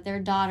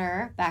their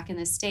daughter back in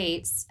the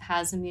States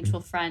has a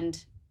mutual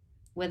friend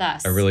with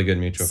us. A really good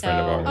mutual friend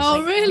of ours.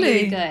 Oh, really?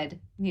 Really good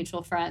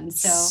mutual friend.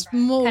 So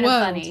small kind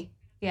world. of funny.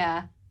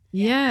 Yeah.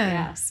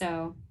 Yeah.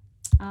 So,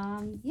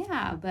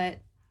 but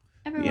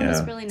everyone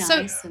was really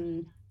nice.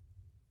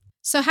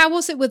 So how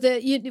was it with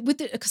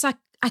because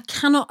I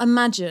cannot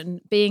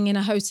imagine being in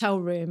a hotel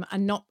room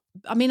and not,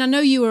 I mean, I know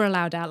you were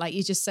allowed out, like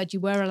you just said,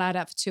 you were allowed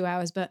out for 2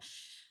 hours, but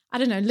I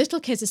don't know, little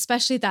kids,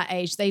 especially that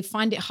age, they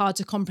find it hard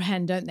to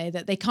comprehend, don't they,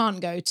 that they can't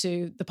go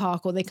to the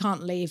park or they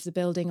can't leave the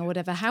building or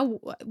whatever. How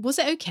was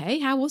it okay?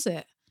 How was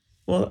it?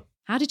 Well,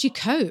 how did you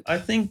cope? I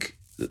think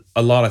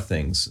a lot of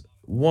things.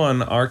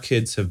 One, our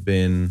kids have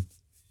been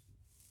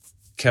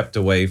kept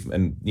away,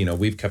 and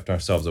we've kept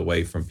ourselves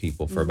away from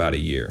people for about a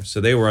year,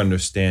 so they were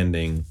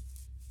understanding.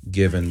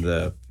 Given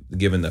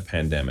the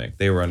pandemic,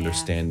 they were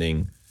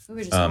understanding. We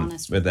were just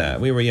honest with that.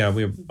 We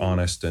were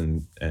honest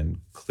and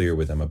clear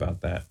with them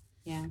about that.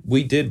 Yeah.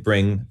 We did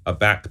bring a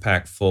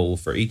backpack full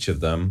for each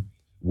of them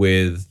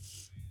with,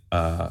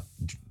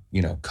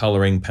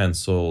 coloring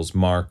pencils,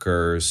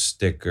 markers,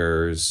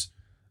 stickers.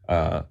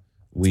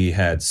 We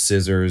had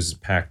scissors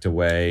packed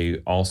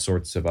away, all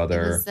sorts of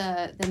other. It was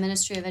the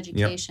Ministry of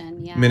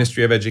Education. Yep. Yeah.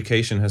 Ministry of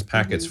Education has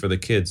packets for the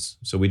kids,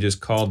 so we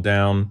just called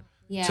down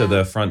to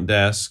the front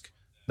desk.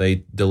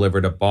 They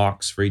delivered a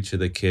box for each of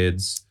the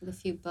kids. With a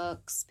few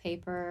books,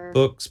 paper.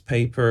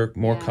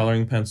 More Yeah.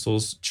 coloring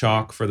pencils,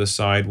 chalk for the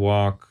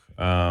sidewalk,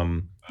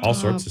 all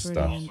sorts of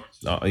brilliant.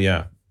 stuff.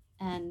 Yeah.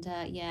 And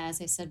as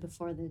I said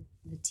before, the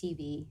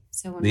TV.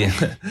 So when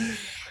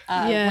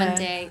Yeah. one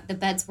day the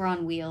beds were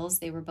on wheels.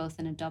 They were both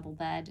in a double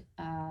bed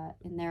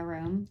in their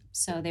room.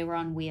 So they were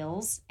on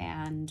wheels,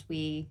 and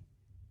we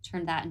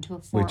turned that into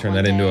a fort. We turned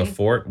that into a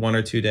fort 1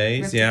 or 2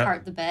 days. Ripped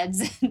apart the beds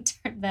and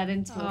turned that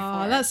into a fort.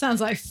 Oh, that sounds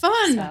like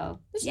fun. So,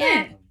 Isn't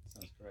yeah. it?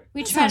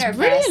 We That tried sounds our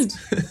brilliant.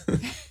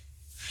 best.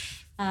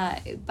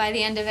 By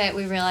the end of it,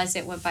 we realized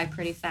it went by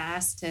pretty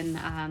fast,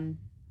 and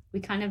we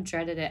kind of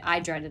dreaded it. I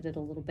dreaded it a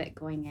little bit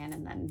going in,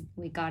 and then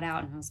we got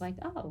out, and I was like,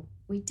 "Oh,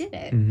 we did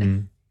it!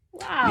 Mhm.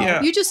 Wow!"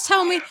 Yeah. You just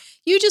tell me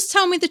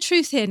the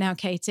truth here now,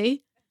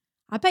 Katie.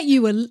 I bet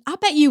you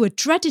were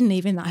dreading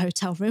leaving that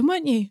hotel room,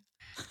 weren't you?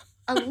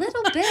 A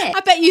little bit. I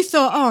bet you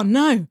thought, oh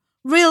no,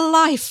 real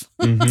life.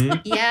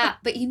 Mhm. Yeah,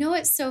 but you know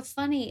what's so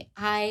funny?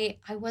 I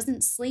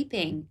wasn't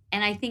sleeping,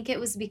 and I think it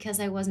was because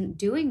I wasn't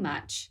doing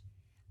much.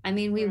 I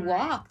mean, we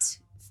walked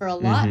for a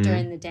lot Mhm.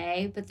 during the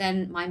day, but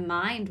then my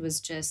mind was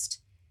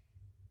just,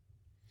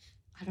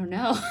 I don't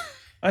know.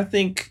 I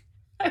think,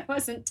 I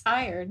wasn't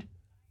tired.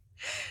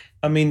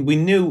 I mean, we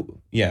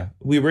knew,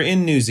 we were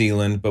in New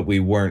Zealand, but we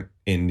weren't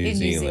in New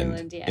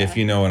Zealand, yeah. if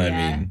you know what I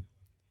Yeah. mean.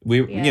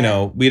 We,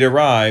 Yeah. we'd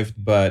arrived,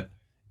 but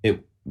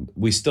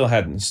we still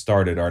hadn't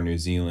started our New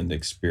Zealand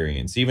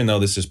experience, even though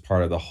this is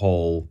part of the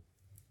whole,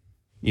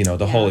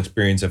 whole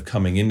experience of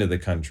coming into the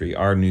country.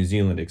 Our New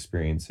Zealand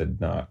experience had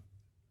not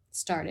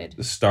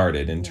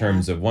started in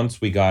terms of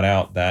once we got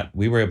out, that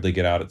we were able to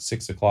get out at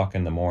 6:00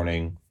 in the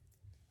morning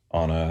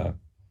on a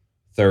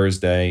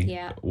Thursday.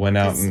 Yeah. Went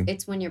out and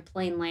It's when your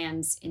plane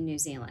lands in New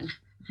Zealand.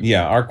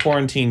 our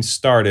quarantine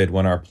started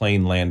when our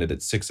plane landed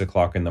at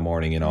 6:00 in the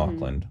morning in Mhm.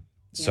 Auckland.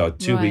 So Yeah.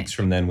 2 Right. weeks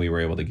from then we were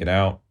able to get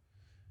out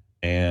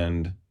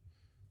and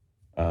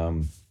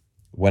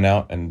went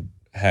out and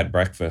had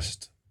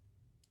breakfast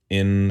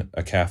in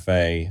a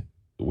cafe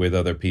with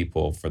other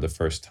people for the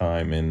first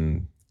time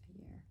in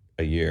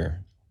a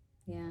year.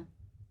 Yeah.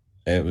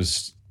 It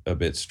was a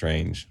bit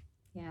strange.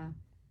 Yeah.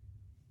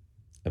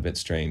 I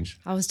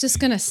was just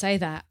going to say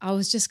that.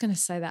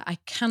 I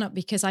cannot,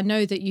 because I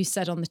know that you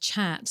said on the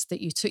chat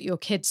that you took your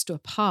kids to a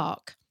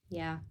park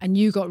Yeah. and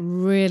you got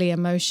really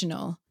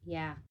emotional.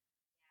 Yeah.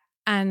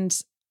 And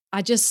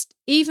I just,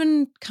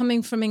 even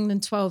coming from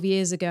England 12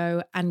 years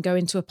ago and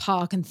going to a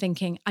park and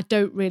thinking, I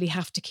don't really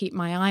have to keep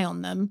my eye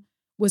on them,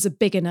 was a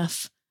big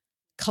enough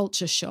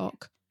culture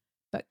shock.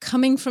 But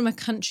coming from a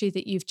country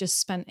that you've just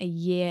spent a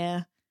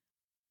year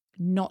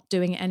not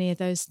doing any of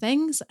those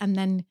things, and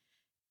then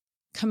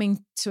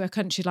coming to a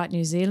country like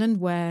New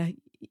Zealand, where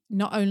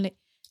not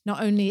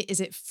only is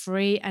it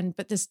free,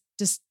 but there's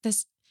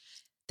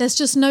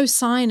just no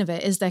sign of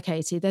it, is there,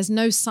 Katie? There's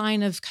no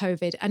sign of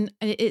COVID, and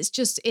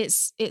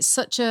it's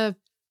such a,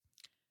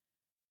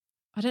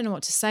 I don't know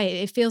what to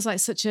say. It feels like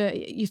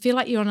you feel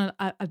like you're on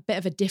a bit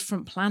of a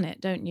different planet,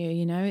 don't you?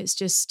 It's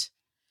just,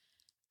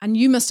 and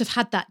you must have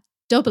had that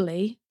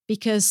doubly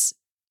because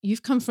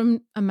you've come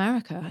from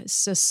America.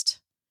 It's just,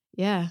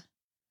 yeah.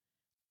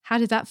 How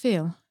did that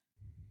feel?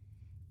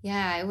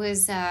 Yeah, it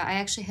was. I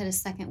actually had a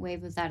second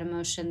wave of that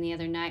emotion the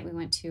other night. We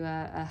went to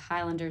a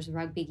Highlanders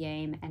rugby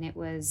game, and it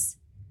was,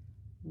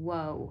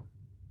 whoa.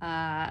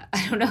 I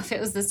don't know if it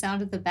was the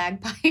sound of the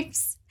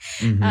bagpipes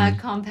Mhm.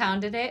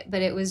 compounded it,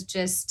 but it was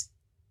just,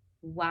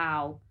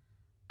 wow.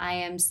 I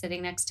am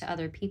sitting next to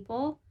other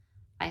people.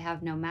 I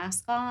have no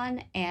mask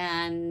on,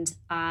 and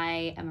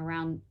I am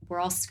around. We're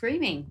all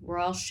screaming. We're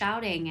all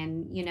shouting,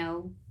 and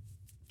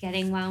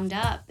getting wound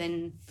up,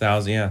 and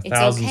Thousands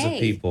okay.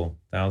 of people.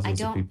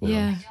 Thousands of people.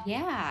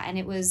 Yeah. and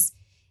it was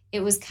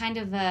kind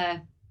of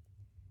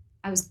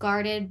I was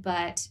guarded,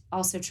 but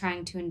also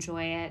trying to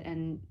enjoy it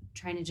and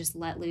trying to just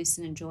let loose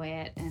and enjoy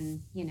it.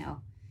 And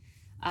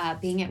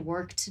being at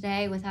work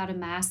today without a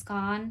mask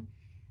on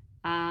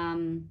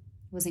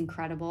was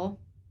incredible.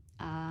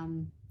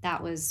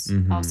 That was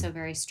Mhm. also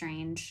very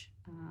strange.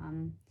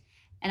 And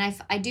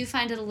I do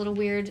find it a little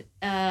weird.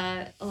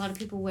 A lot of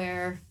people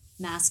wear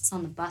masks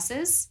on the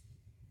buses,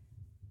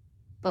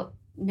 but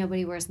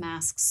nobody wears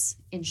masks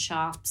in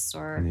shops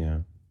or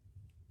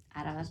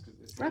at a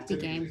rugby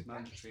game.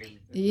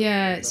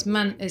 Yeah, it's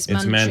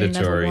mandatory. mandatory,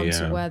 Never want yeah.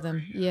 to wear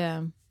them.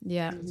 Yeah.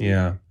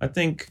 Yeah, I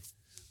think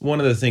one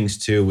of the things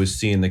too was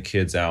seeing the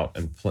kids out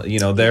and play.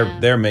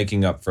 They're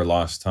making up for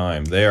lost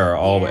time. They are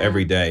all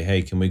every day.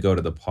 Hey, can we go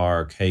to the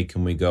park? Hey,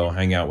 can we go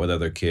hang out with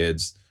other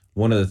kids?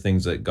 One of the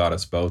things that got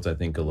us both, I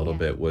think, a little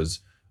bit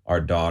was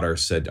our daughter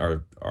said,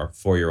 our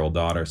 4-year-old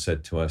daughter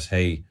said to us,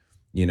 "Hey,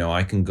 can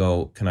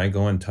I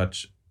go and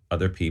touch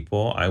other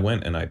people?" I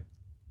went and I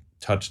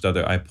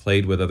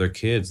played with other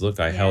kids. Look,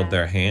 I held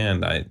their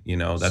hand. That's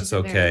She's a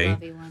okay. very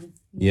lovely one.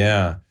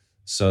 Yeah.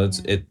 So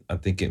I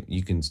think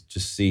you can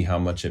just see how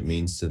much it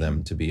means to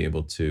them to be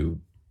able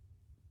to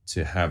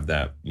have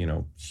that,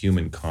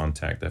 human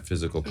contact, that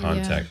physical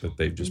contact that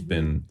they've just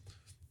been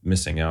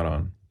missing out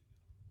on.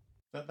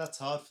 That's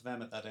hard for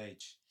them at that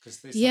age.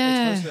 Because it's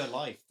Yeah. most of their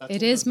life. That's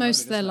It all is they've known,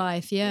 most of their isn't it?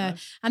 life, yeah. You know?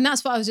 And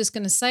that's what I was just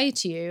going to say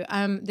to you.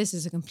 This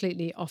is a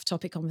completely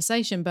off-topic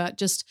conversation, but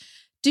just,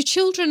 do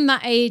children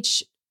that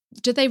age,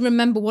 do they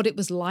remember what it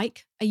was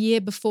like a year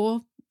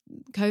before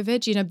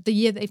COVID? You know, the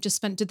year they've just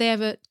spent, do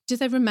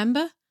they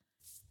remember?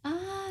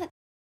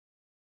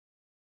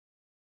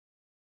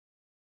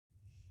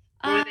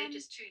 Or are they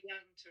just too young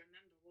to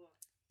remember what?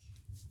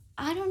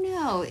 I don't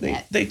know.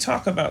 They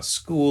talk about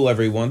school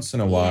every once in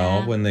a while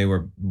Yeah.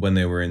 when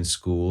they were in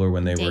school or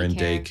when they were in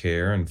Daycare.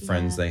 daycare and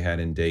friends Yeah. they had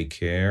in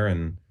daycare.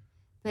 And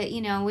But,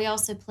 we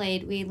also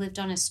we lived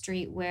on a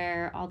street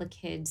where all the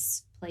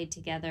kids played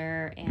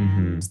together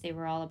and Mhm. they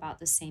were all about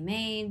the same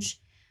age.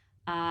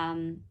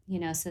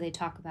 So they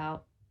talk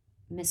about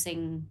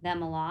missing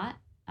them a lot.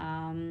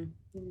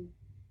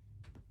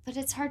 But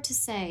it's hard to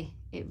say.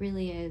 It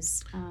really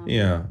is.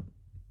 yeah,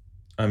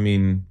 I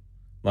mean,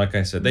 like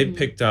I said,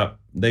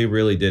 they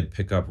really did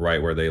pick up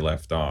right where they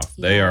left off.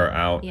 They Yeah. are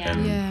out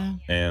Yeah.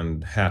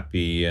 and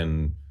happy,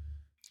 and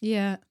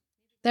Yeah.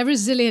 They're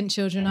resilient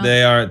children,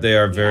 aren't they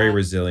are very Yeah.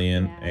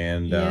 resilient, Yeah.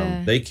 and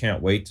Yeah. they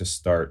can't wait to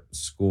start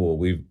school.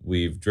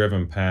 We've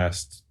driven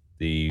past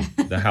the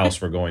house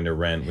we're going to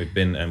rent. We've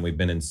been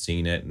and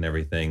seen it and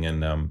everything,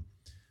 and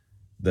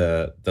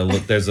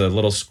there's a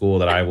little school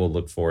that I will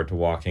look forward to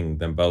walking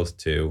them both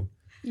to.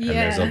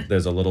 Yeah. And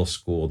there's a little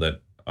school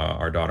that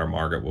our daughter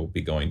Margaret will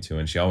be going to,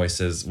 and she always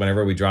says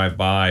whenever we drive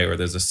by or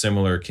there's a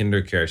similar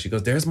kindercare, she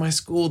goes, "There's my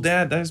school,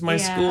 Dad. There's my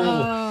Yeah. school."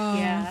 Oh.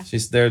 Yeah.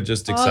 They're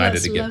just excited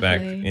that's to get back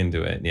lovely.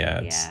 into it.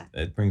 Yeah, Yeah.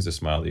 it brings a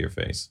smile to your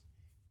face.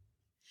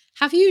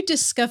 Have you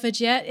discovered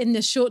yet in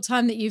the short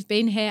time that you've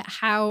been here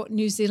how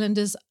New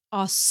Zealanders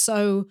are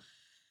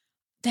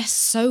they're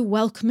so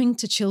welcoming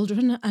to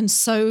children and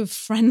so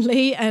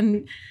friendly,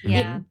 and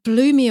Yeah. it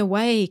blew me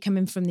away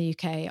coming from the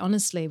UK,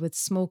 honestly, with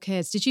small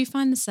kids. Did you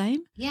find the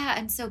same? Yeah.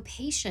 And so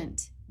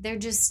patient. They're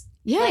just,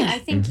 Yeah. like, I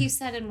think you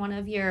said in one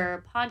of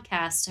your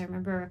podcasts, I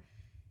remember,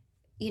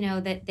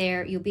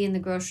 that you'll be in the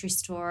grocery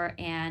store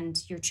and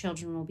your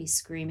children will be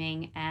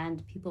screaming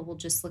and people will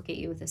just look at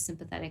you with a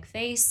sympathetic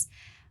face,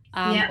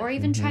 or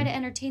even try to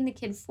entertain the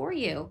kid for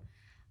you.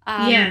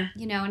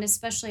 And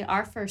especially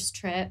our first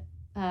trip,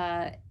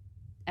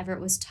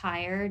 Everett was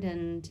tired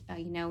and,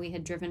 we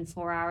had driven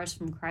 4 hours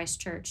from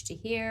Christchurch to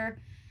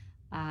here.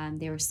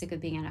 They were sick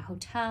of being in a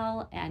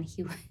hotel and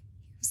he was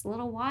a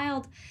little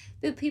wild,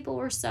 but people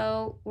were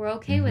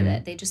okay with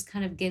it. They just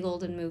kind of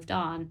giggled and moved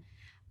on.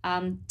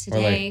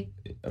 Today,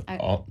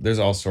 There's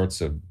all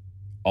sorts of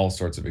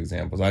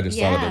examples. I just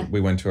thought of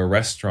we went to a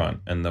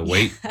restaurant and the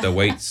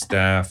wait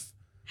staff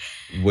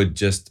would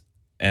just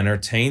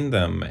entertain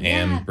them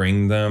and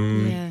bring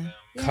them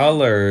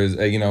colors,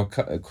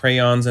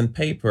 crayons and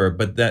paper.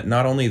 But that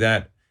not only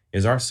that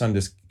is our son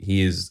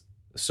he is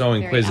so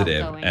Very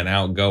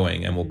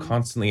outgoing. And will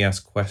constantly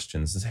ask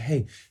questions and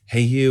say,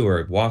 hey you,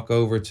 or walk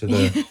over to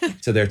the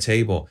to their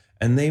table.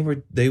 And they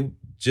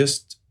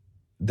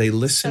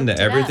listened Soaked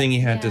to it everything up. he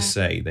had Yeah. to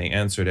say. They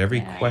answered every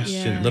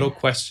Yeah. little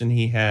question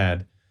he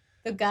had.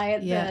 The guy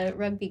at Yeah. the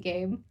rugby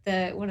game,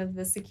 one of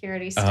the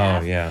security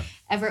staff, Oh, yeah.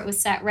 Everett was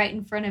sat right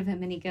in front of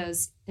him and he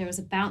goes, there was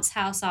a bounce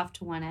house off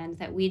to one end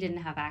that we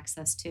didn't have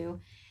access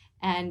to.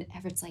 And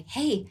Everett's like,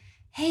 hey,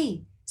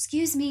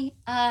 excuse me,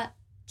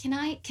 can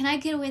I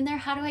go in there?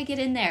 How do I get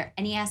in there?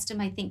 And he asked him,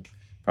 I think,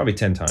 Probably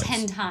 10 times.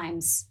 10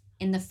 times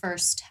in the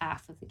first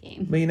half of the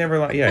game. But he never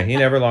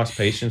lost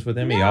patience with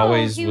him. He No,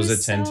 always he was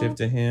was attentive so-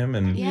 to him.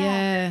 And,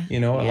 Yeah.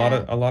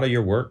 a lot of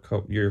your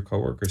your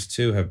coworkers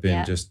too have been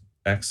Yeah. just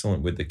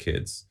excellent with the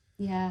kids.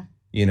 Yeah.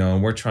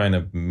 And we're trying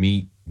to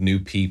meet new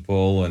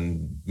people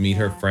and meet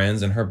her Yeah.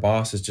 friends, and her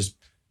boss is just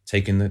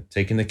taking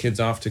the kids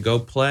off to go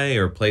play,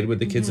 or played with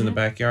the kids in the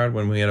backyard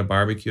when we had a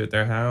barbecue at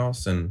their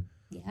house, and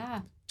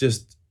Yeah.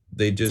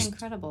 they It's just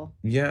incredible.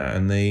 yeah,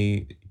 and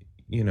they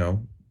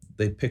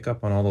pick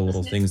up on all the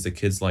little things the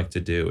kids like to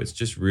do. It's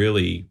just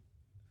really,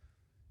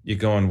 you're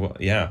going, well,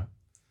 yeah.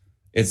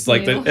 It's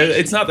like new.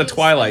 it's not the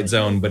Twilight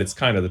Zone, but it's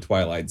kind of the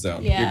Twilight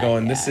Zone. Yeah, You're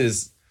going,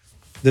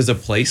 there's a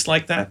place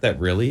like that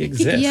really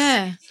exists.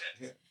 Yeah.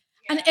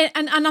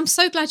 And I'm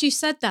so glad you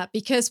said that,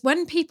 because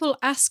when people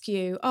ask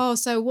you, oh,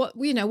 so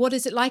what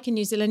is it like in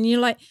New Zealand? And you're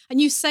like, and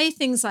you say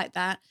things like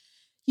that,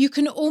 you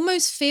can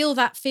almost feel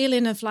that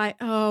feeling of like,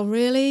 oh,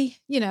 really?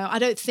 I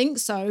don't think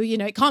so.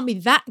 It can't be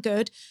that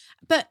good.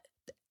 But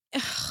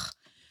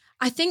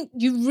I think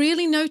you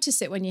really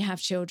notice it when you have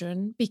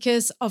children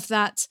because of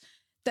that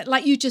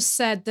like you just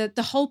said,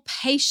 the whole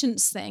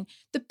patience thing.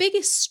 The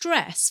biggest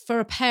stress for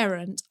a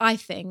parent, I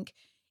think,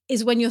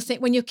 is when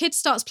your kid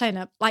starts playing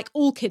up, like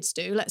all kids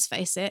do, let's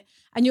face it,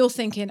 and you're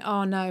thinking,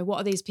 oh no, what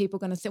are these people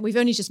going to think? We've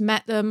only just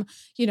met them,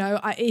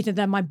 either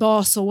they're my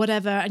boss or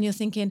whatever, and you're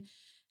thinking,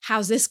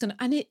 how's this going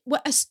to, and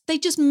they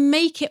just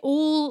make it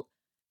all,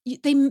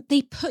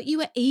 they put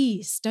you at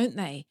ease, don't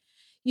they?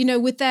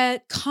 With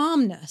their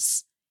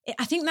calmness.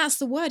 I think that's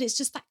the word. It's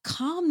just that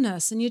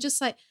calmness. And you're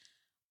just like,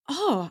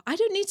 oh, I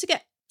don't need to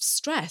get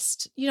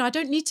stressed. I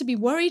don't need to be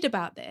worried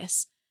about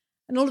this.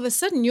 And all of a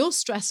sudden your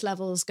stress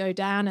levels go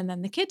down, and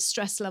then the kids'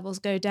 stress levels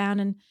go down.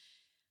 And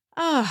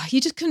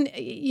you just couldn't,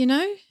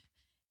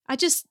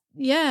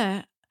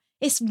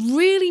 it's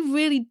really,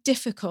 really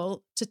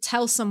difficult to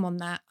tell someone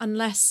that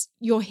unless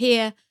you're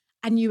here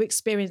and you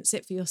experience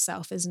it for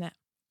yourself, isn't it?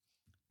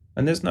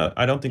 And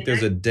I don't think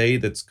there's a day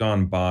that's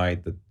gone by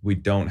that we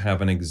don't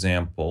have an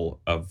example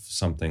of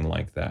something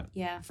like that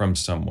from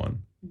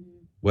someone.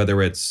 Mm-hmm.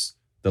 Whether it's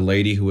the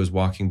lady who was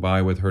walking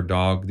by with her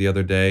dog the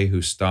other day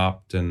who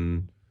stopped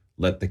and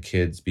let the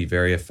kids be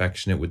very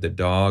affectionate with the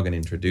dog and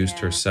introduced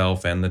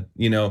herself and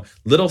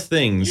little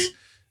things.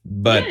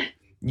 But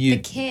the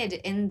kid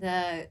in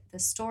the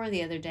store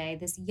the other day,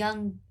 this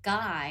young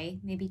guy,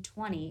 maybe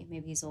 20,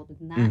 maybe he's older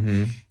than that,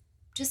 mm-hmm.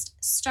 just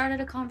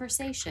started a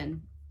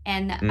conversation.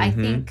 And mm-hmm. I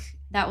think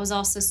that was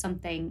also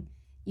something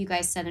you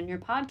guys said in your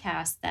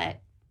podcast,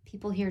 that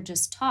people here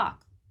just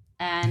talk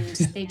and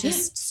they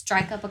just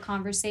strike up a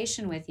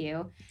conversation with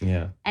you.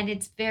 Yeah. And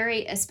it's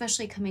very,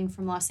 especially coming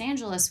from Los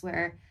Angeles,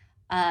 where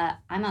I'm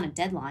on a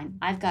deadline.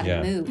 I've got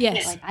to move.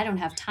 Yes. Like, I don't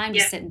have time to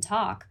sit and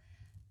talk.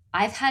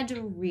 I've had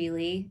to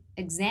really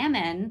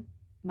examine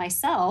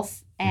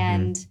myself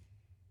and,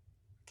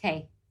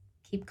 okay,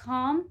 keep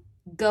calm,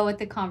 go with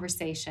the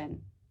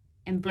conversation,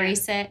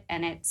 embrace it.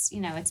 And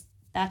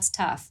that's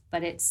tough,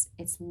 but it's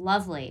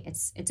lovely.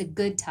 It's a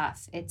good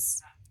tough.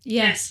 It's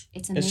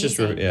amazing. It's just,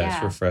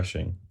 it's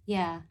refreshing.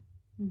 Yeah.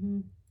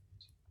 Mm-hmm.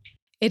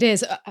 It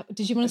is.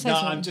 Did you want to say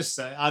something? No,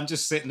 I'm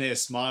just sitting here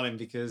smiling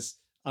because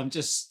I'm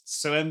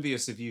just so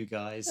envious of you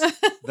guys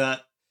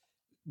that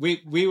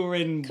we were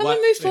in. Can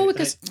we move forward?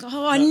 Because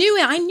I knew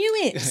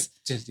it.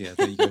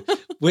 There you go.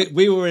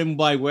 we were in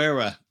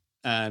Waiwera,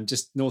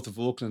 just north of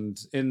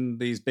Auckland, in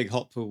these big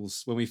hot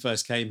pools when we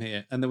first came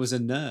here, and there was a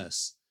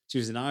nurse. She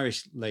was an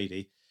Irish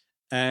lady,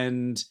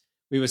 and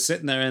we were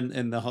sitting there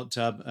in the hot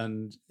tub,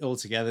 and all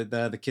together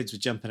there, the kids were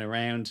jumping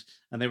around,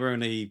 and they were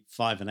only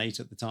 5 and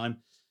 8 at the time.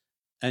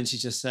 And she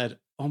just said,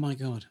 "Oh my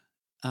God,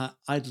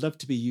 I'd love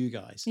to be you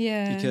guys,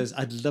 because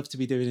I'd love to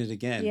be doing it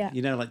again."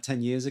 Like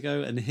 10 years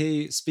ago. And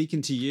here,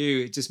 speaking to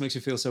you, it just makes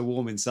you feel so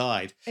warm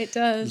inside. It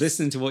does.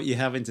 Listening to what you're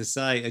having to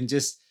say, and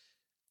just,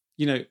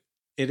 it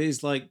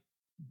is like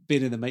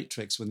being in the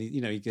Matrix when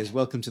he goes,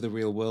 "Welcome to the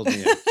real world."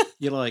 Here,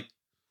 you're like.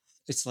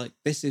 It's like,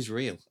 this is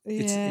real.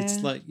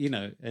 It's like,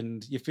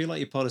 and you feel like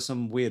you're part of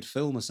some weird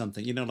film or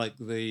something, like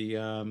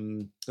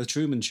the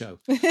Truman Show.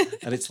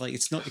 And it's like,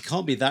 it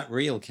can't be that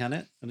real, can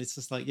it? And it's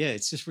just like,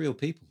 it's just real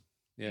people.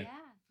 Yeah.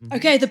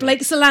 Okay, the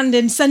Blakes are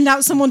landing. Send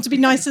out someone to be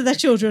nice to their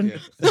children.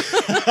 Right.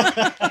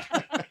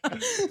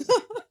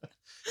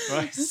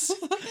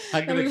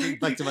 I'm going to get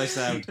back to my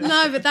sound.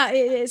 No, but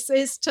it's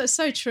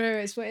so true.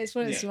 It's what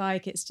it's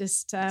like. It's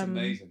just... it's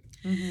amazing.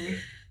 Mm-hmm.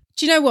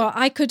 Do you know what?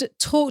 I could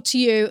talk to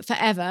you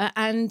forever,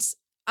 and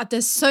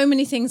there's so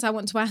many things I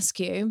want to ask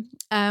you.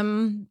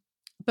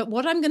 But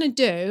what I'm going to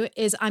do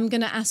is I'm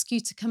going to ask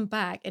you to come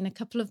back in a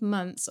couple of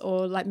months,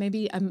 or like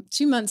maybe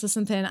 2 months or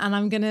something. And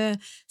I'm going to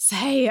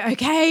say,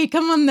 okay,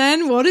 come on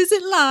then. What is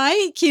it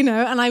like?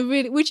 And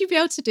would you be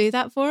able to do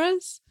that for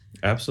us?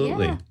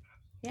 Absolutely.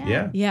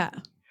 Yeah.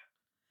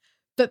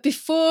 But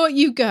before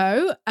you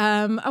go,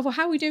 how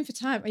are we doing for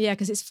time? Yeah,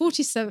 because it's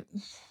 47.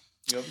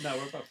 No,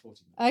 we're about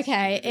 40 minutes.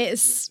 Okay,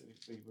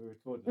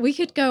 we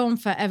could go on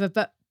forever,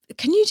 but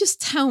can you just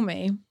tell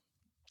me,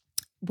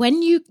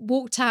 when you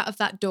walked out of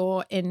that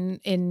door in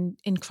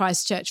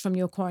Christchurch from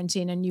your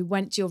quarantine and you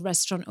went to your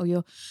restaurant or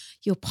your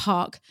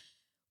park,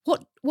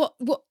 what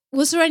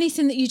was there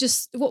anything that you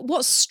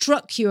what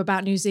struck you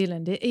about New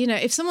Zealand?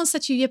 If someone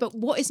said to you, but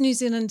what is New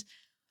Zealand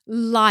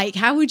like?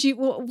 How would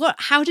you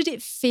how did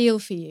it feel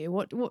for you?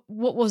 What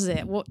was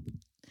it?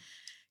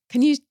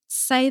 Can you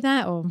say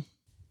that? Or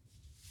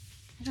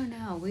I don't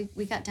know.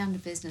 We got down to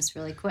business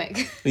really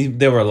quick.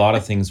 There were a lot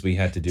of things we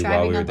had to do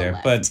while we were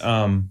there, but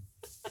driving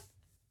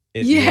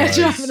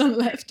on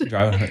left.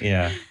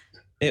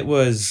 It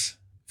was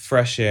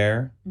fresh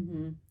air.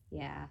 Mm-hmm.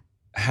 Yeah.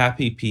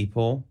 Happy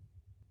people,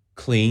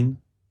 clean.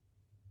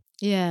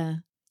 Yeah.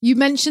 You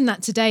mentioned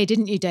that today,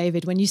 didn't you,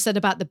 David, when you said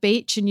about the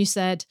beach, and you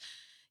said,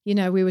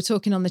 we were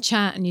talking on the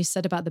chat, and you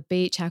said about the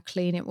beach, how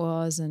clean it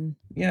was, and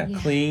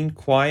clean,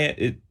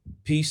 quiet,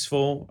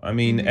 peaceful. I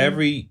mean, mm-hmm.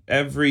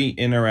 every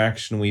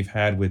interaction we've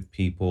had with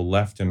people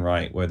left and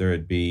right, whether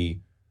it be,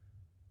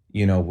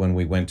 when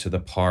we went to the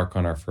park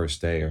on our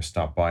first day, or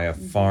stopped by a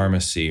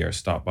pharmacy, or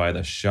stopped by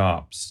the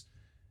shops,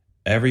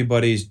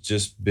 everybody's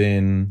just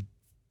been,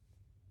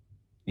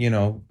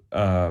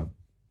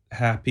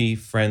 happy,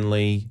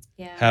 friendly,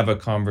 have a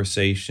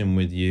conversation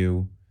with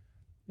you,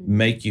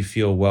 make you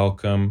feel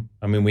welcome.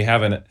 I mean, we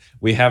have an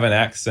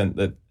accent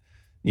that,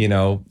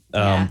 they'll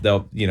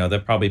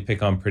probably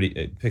pick up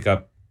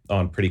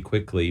on pretty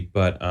quickly,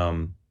 but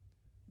well,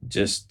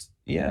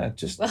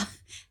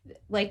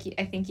 like,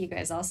 I think you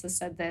guys also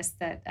said this,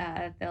 that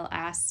they'll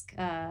ask,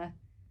 are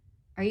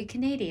you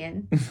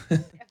Canadian?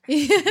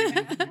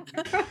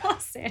 From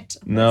Los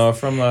Angeles. No,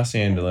 from Los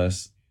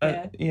Angeles.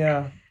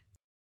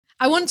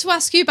 I want to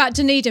ask you about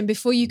Dunedin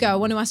before you go.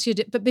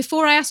 But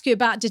before I ask you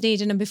about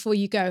Dunedin and before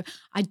you go,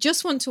 I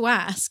just want to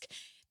ask,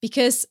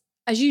 because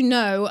as you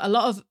know, a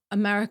lot of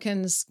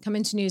Americans come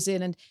into New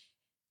Zealand.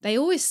 they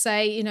always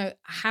say, you know,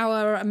 how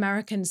are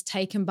Americans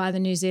taken by the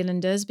New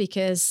Zealanders?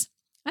 Because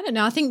I don't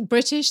know, I think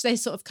British, they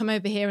sort of come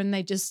over here and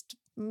they just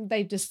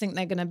think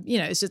they're going to, you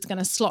know, it's just going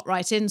to slot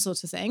right in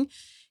sort of thing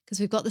because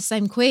we've got the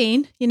same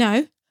queen, you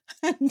know.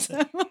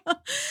 And,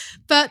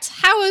 but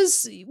how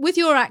was, with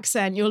your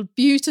accent, your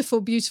beautiful,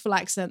 beautiful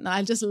accent that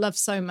I just love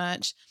so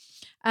much.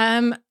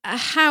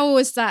 How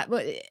was that?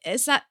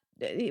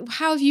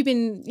 How have you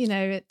been, you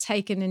know,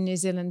 taken in New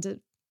Zealand?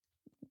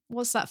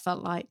 What's that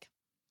felt like?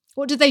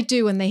 What do they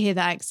do when they hear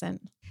that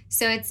accent?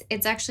 So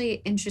it's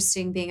actually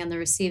interesting being on the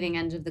receiving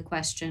end of the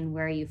question,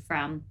 where are you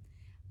from?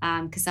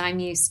 Because I'm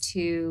used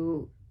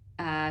to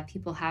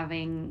people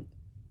having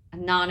a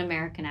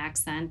non-American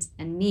accent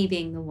and me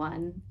being the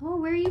one, oh,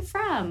 where are you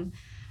from?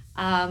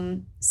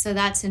 So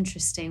that's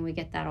interesting. We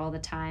get that all the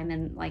time.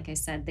 And like I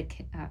said,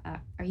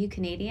 are you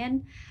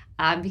Canadian?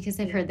 Because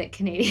I've heard that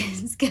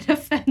Canadians get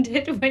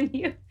offended when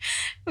you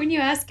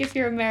ask if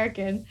you're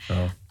American.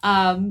 Oh.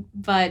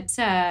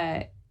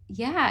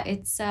 Yeah,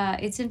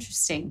 it's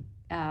interesting.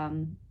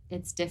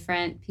 It's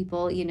different.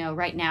 People, you know,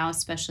 right now,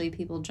 especially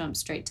people jump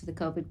straight to the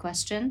COVID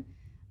question.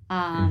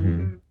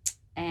 But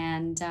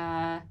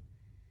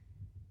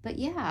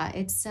yeah,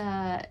 it's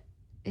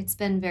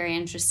been very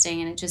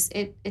interesting, and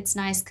it's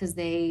nice because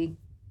they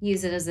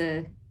use it as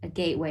a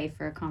gateway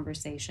for a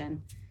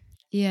conversation.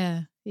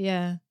 Yeah.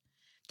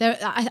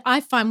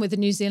 I find with the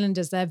New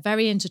Zealanders, they're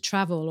very into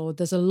travel, or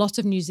there's a lot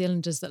of New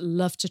Zealanders that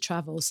love to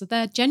travel. So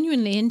they're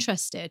genuinely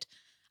interested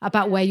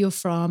about where you're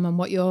from and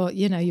what you're,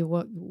 you know,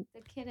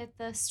 The kid at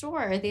the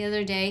store the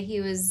other day,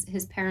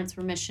 his parents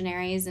were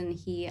missionaries, and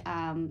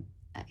where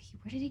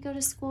did he go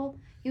to school?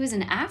 He was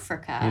in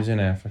Africa. He was in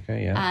Africa,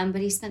 yeah.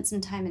 But he spent some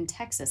time in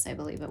Texas, I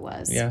believe it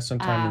was. Yeah, some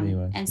time in the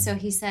U.S. And so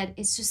he said,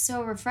 it's just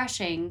so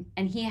refreshing.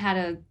 And he had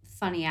a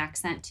funny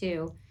accent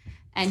too.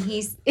 And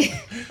he's,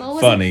 well,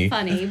 it wasn't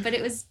funny, but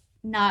it was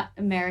not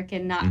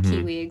American, not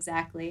Kiwi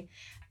exactly.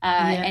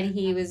 And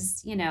he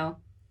was, you know,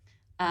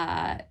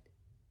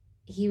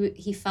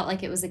 he felt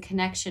like it was a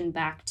connection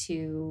back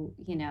to,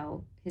 you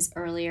know, his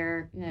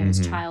earlier, you know,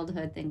 his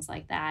childhood, things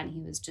like that. And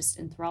he was just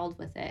enthralled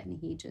with it. And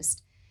he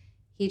just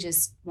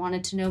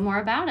wanted to know more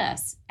about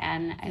us.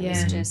 And I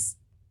was just,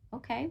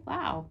 okay,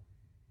 wow,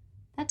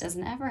 that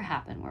doesn't ever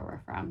happen where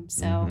we're from.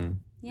 So,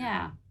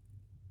 yeah.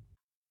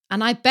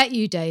 And I bet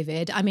you,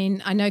 David, I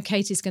mean, I know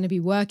Katie's going to be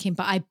working,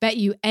 but I bet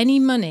you any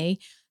money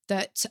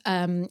that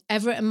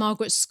Everett and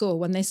Margaret's school,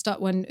 when they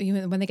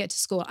get to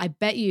school, I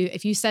bet you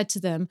if you said to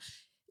them,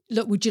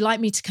 look, would you like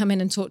me to come in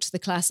and talk to the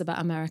class about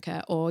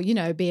America, or, you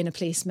know, being a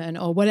policeman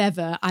or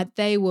whatever,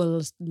 they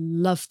will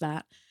love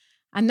that.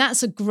 And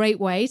that's a great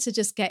way to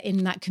just get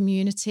in that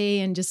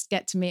community and just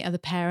get to meet other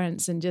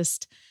parents. And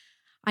just,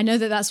 I know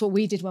that that's what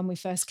we did when we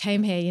first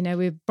came here. You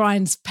know,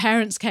 Brian's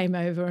parents came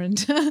over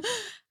and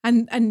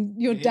and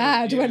your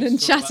dad went and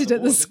chatted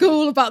at the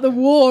school about the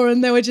war,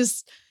 and they were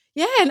just,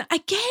 and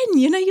again,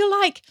 you know, you're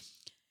like,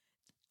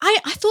 I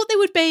thought they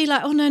would be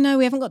like, oh, no,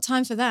 we haven't got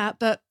time for that.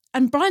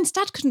 And Brian's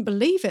dad couldn't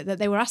believe it that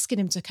they were asking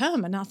him to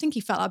come. And I think he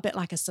felt a bit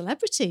like a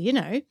celebrity, you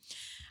know.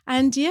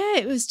 And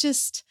it was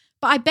just,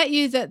 but I bet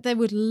you that they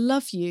would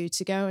love you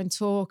to go and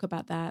talk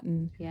about that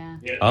and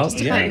about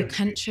your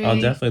country. I'll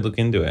definitely look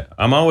into it.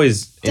 I'm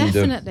always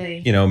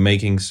into, you know,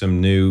 making some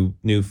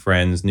new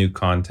friends, new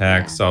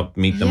contacts. I'll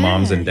meet the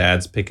moms and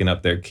dads picking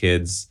up their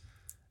kids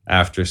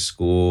after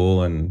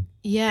school and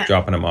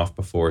dropping them off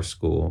before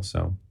school.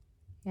 So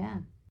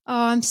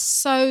Oh, I'm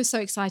so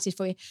excited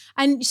for you.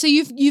 And so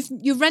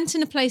you're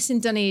renting a place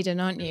in Dunedin,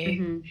 aren't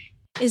you?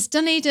 Is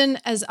Dunedin,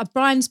 as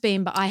Brian's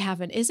been, but I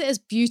haven't, is it as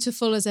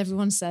beautiful as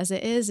everyone says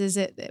it is? Is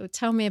it?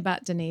 Tell me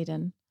about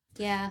Dunedin.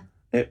 Yeah.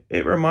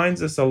 It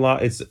reminds us a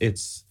lot.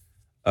 It's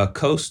a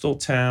coastal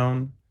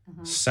town,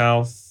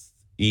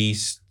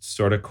 southeast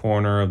sort of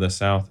corner of the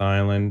South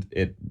Island.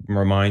 It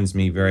reminds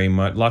me very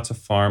much, lots of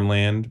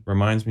farmland.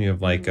 Reminds me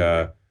of like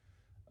a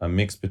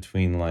mix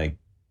between, like,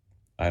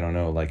 I don't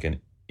know, like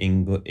an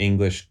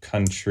English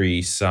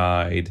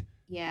countryside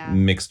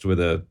mixed with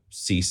a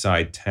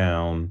seaside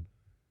town.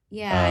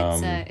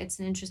 It's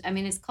an interest. I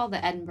mean, it's called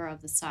the Edinburgh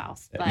of the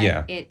South, but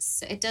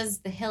the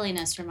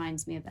hilliness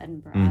reminds me of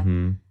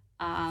Edinburgh.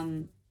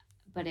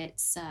 But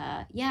it's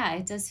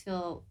it does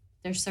feel,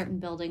 there's certain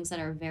buildings that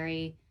are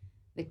very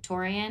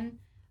Victorian,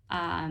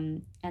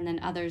 and then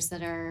others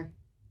that are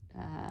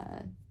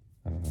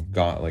I don't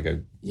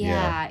know,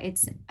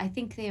 I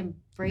think they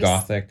embrace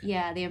Gothic.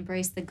 Yeah, they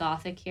embrace the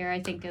Gothic here,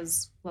 I think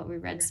is what we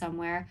read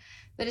somewhere.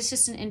 But it's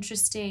just an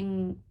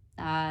interesting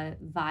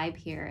vibe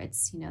here.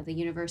 It's, you know, the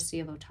University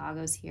of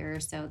Otago's here,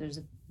 so there's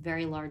a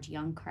very large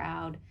young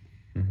crowd.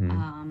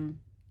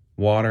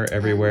 Water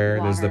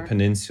everywhere. There's the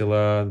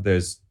peninsula.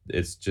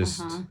 It's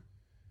just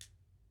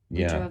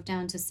We drove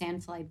down to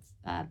Sandfly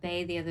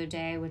Bay the other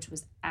day, which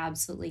was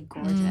absolutely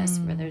gorgeous,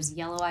 where there's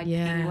yellow-eyed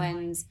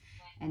penguins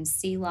and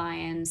sea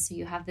lions. So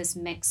you have this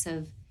mix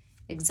of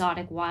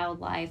exotic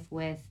wildlife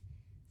with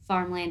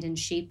farmland and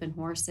sheep and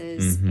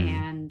horses,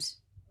 and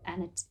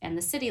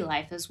the city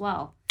life as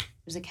well.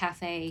 there's a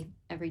cafe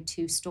every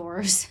 2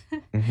 stores.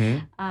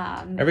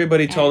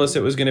 Everybody told us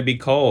and- it was going to be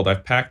cold.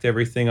 I've packed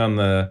everything on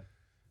the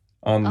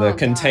God.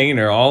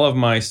 container. All of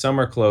my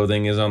summer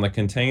clothing is on the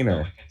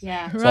container.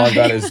 Yeah. So all I've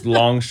got is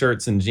long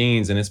shirts and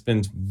jeans, and it's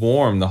been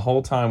warm the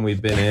whole time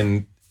we've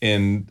been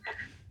in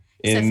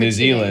Except for New 2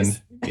 Zealand.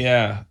 days.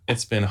 Yeah,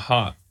 it's been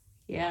hot.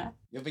 Yeah.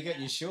 You'll be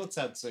getting your shorts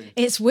out soon.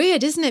 It's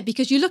weird, isn't it?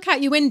 Because you look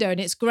out your window and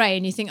it's grey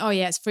and you think, oh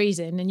yeah, it's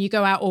freezing. And you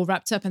go out all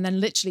wrapped up and then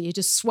literally you're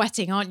just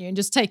sweating, aren't you? And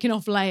just taking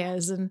off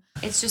layers. And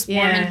It's just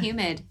warm and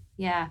humid.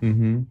 Yeah.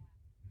 Mm-hmm.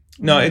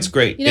 No, it's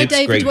great. you know, It's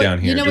David, great what, down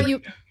here. you know what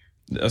you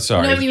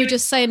Sorry. You know what you were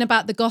just saying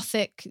about the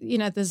Gothic,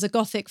 there's a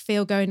Gothic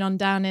feel going on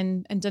down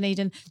in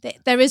Dunedin.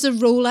 There is a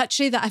rule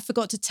actually that I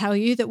forgot to tell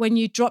you, that when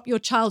you drop your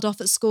child off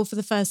at school for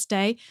the first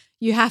day,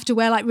 you have to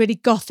wear like really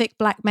Gothic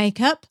black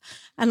makeup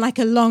and like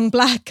a long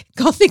black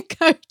Gothic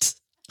coat.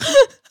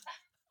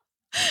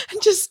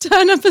 And just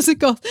turn up as a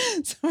goth.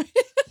 Sorry.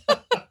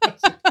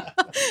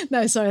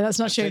 No, sorry, that's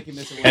not true.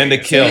 And a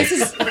kilt.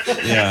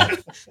 Yeah.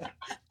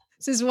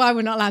 This is why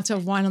we're not allowed to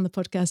have wine on the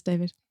podcast,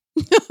 David.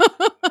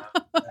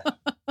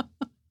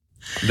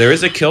 There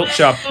is a kilt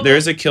shop. There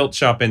is a kilt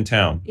shop in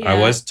town. Yeah. I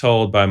was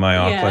told by my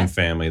Yeah. Auckland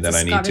family that It's a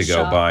I need to Scottish go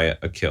shop. buy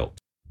a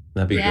kilt.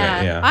 That'd be great.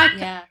 Yeah.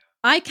 Yeah.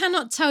 I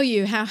cannot tell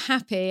you how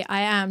happy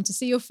I am to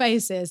see your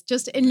faces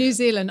just in New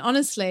Zealand.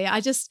 Honestly, I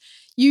just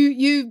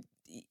you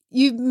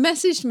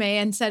messaged me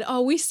and said,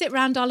 "Oh, we sit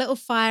around our little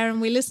fire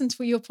and we listen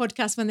to your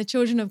podcast when the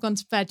children have gone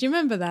to bed." Do you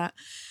remember that?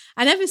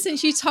 And ever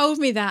since you told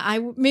me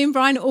that, me and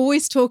Brian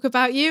always talk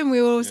about you, and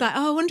we were always like,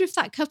 "Oh, I wonder if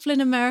that couple in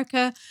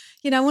America,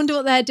 I wonder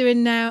what they're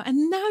doing now."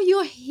 And now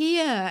you're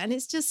here, and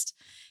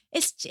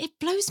it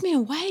blows me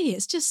away.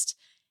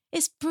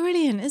 It's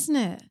brilliant, isn't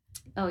it?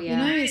 Oh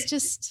yeah. It's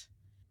just.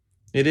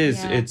 It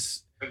is. Yeah.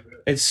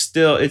 It's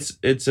still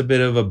it's a bit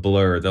of a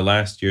blur. The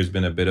last year's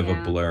been a bit of a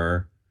Yeah.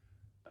 blur.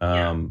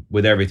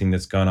 With everything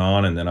that's gone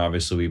on, and then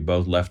obviously we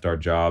both left our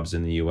jobs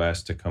in the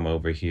US to come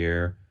over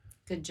here.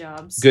 Good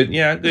jobs. Good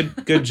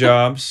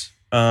jobs.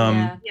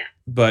 Yeah.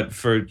 But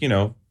for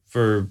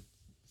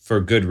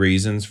good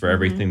reasons, for Mhm.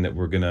 everything that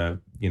we're gonna,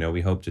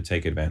 we hope to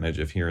take advantage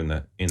of here in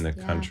the Yeah.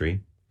 country.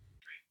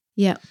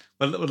 Yeah.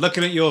 Well,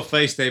 looking at your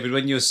face, David,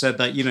 when you said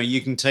that, you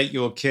can take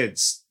your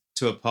kids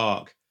to a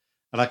park,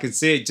 and I can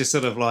see it just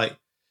sort of like,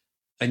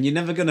 and you're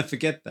never going to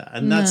forget that.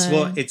 And that's No.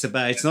 what it's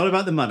about. It's not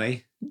about the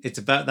money. It's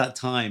about that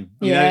time.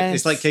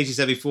 It's like Yes. Katie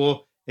said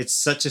before, it's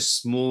such a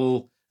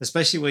small,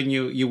 especially when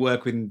you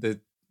work with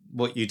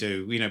what you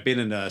do, being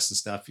a nurse and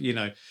stuff,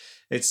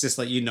 it's just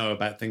like,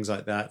 about things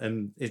like that.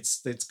 And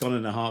it's gone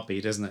in a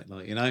heartbeat, isn't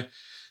it?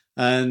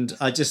 And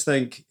I just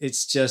think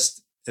it's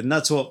just, and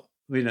that's what,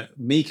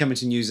 me coming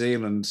to New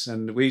Zealand,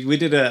 and we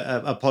did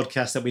a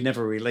podcast that we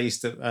never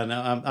released. And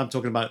I'm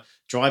talking about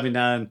driving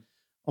down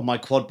on my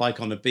quad bike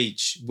on the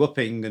beach,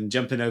 whooping and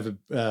jumping over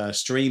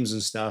streams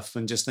and stuff,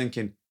 and just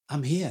thinking,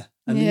 I'm here.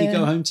 And then you Yeah.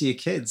 go home to your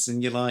kids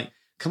and you're like,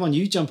 come on,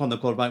 you jump on the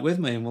quad bike with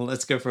me and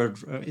let's go for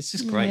it's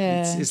just great.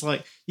 Yeah. It's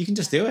like, you can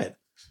just do it,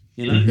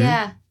 Mhm.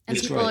 Yeah. And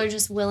It's people great. are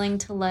just willing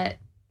to let,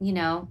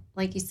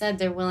 like you said,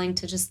 they're willing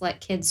to just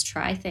let kids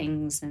try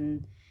things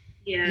and,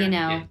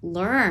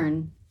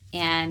 learn.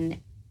 And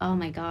oh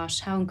my gosh,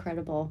 how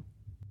incredible.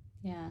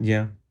 Yeah.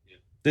 Yeah.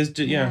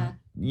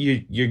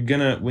 You're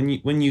gonna,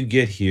 when you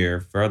get here,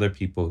 for other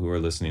people who are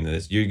listening to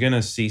this, you're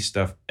gonna see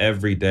stuff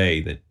every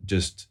day that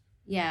just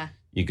Yeah.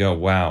 you go,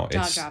 wow,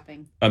 Jaw it's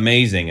dropping.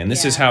 amazing, and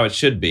this is Yeah. how it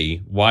should be.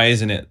 Why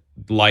isn't it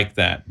like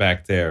that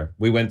back there?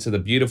 We went to the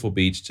beautiful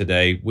beach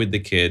today with the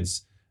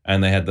kids,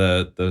 and they had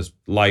the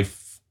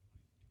life.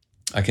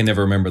 I can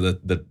never remember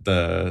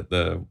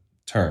the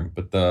term,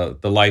 but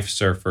the life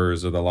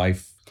surfers or the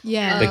life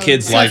Yeah. the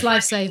kids' Surf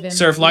life saving.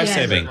 surf life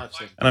saving, and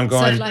I'm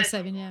going. Surf life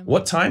saving. Yeah.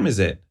 What time is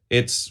it?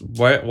 It's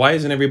why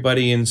isn't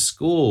everybody in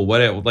school?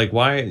 Why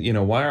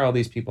are all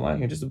these people out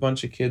here? Just a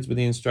bunch of kids with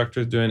the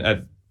instructors doing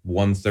at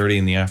 1:30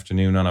 in the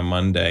afternoon on a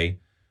Monday,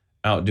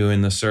 out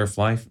doing the surf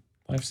life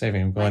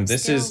saving. I'm going. Life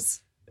This skills. is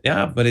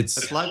but it's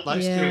It's life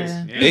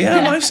Yeah.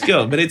 skills. life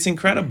skill, but it's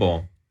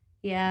incredible.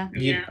 Yeah.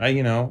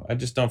 I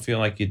just don't feel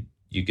like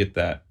you get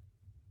that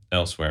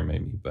elsewhere,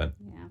 maybe, but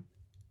Yeah.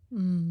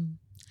 Mm.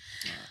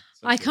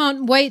 I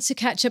can't wait to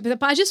catch up with it.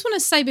 But I just want to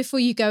say before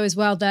you go as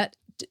well that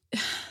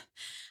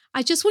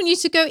I just want you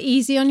to go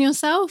easy on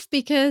yourself,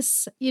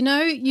 because,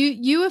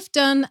 you have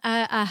done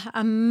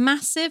a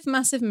massive,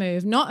 massive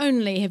move. Not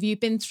only have you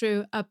been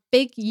through a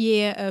big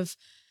year of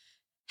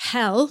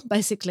hell,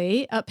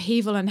 basically,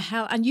 upheaval and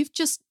hell, and you've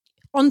just,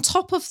 on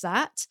top of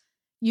that,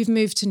 you've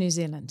moved to New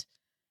Zealand.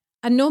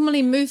 And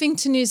normally moving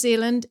to New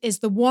Zealand is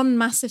the one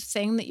massive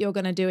thing that you're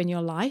going to do in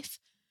your life.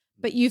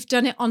 But you've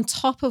done it on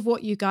top of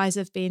what you guys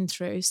have been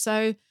through.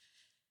 So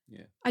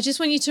I just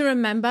want you to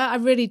remember, I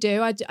really do,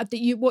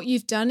 what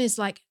you've done is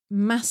like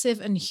massive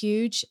and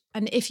huge.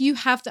 And if you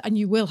have and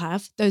you will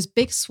have those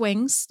big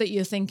swings that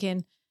you're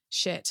thinking,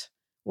 shit,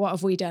 what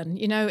have we done?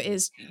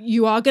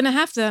 You are going to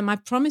have them. I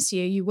promise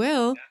you, you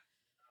will.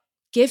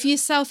 Give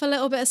yourself a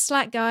little bit of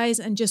slack, guys,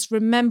 and just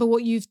remember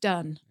what you've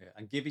done. Yeah,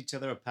 and give each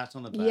other a pat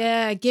on the back.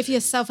 Yeah, give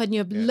yourself and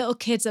your little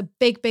kids a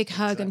big, big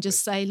hug and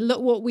just say,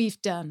 look what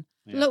we've done.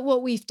 Yeah. Look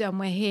what we've done.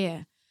 We're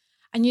here.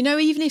 And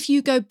even if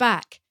you go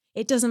back,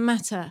 it doesn't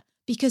matter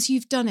because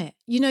you've done it.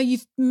 You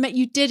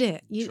did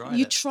it.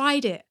 You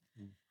tried it.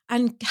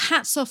 And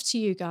hats off to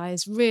you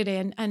guys, really.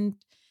 And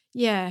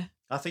yeah.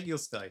 I think you'll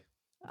stay.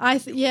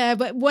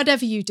 But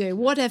whatever you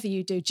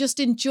do, just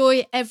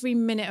enjoy every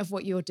minute of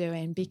what you're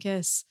doing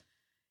because,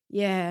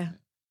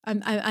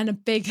 and a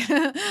big,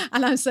 and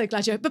I'm so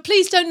glad you're. But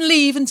please don't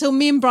leave until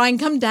me and Brian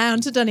come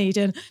down to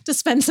Dunedin to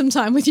spend some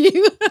time with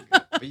you.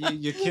 But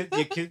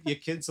your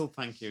kids will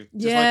thank you.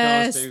 Just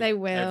Yes, like ours do they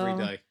will.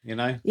 every day.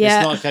 Yeah.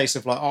 It's not a case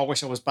of like, oh, I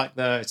wish I was back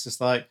there. It's just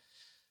like,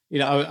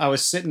 I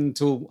was sitting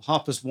till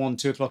 1:30,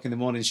 2 o'clock in the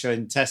morning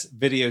showing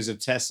videos of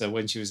Tessa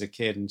when she was a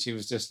kid, and she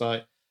was just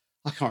like,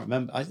 I can't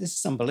remember. This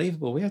is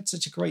unbelievable. We had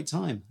such a great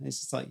time.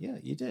 It's just like, yeah,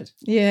 you did.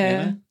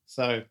 Yeah.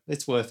 So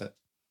it's worth it.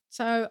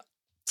 So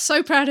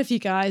proud of you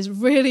guys.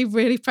 Really,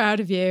 really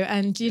proud of you.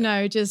 And,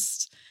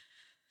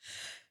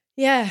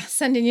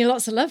 sending you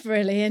lots of love,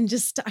 really. And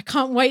I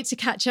can't wait to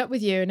catch up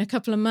with you in a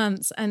couple of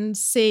months and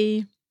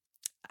see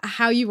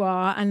how you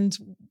are and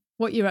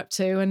what you're up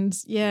to. And,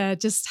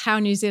 just how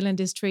New Zealand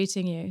is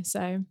treating you.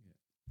 So,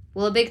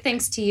 well, a big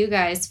thanks to you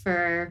guys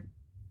for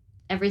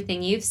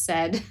everything you've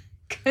said.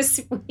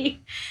 Because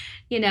we,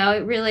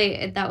 it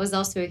really, that was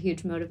also a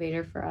huge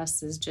motivator for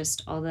us is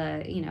just all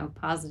the,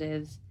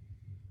 positive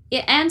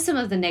and some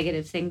of the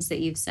negative things that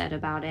you've said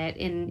about it.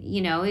 And,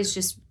 it's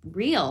just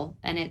real.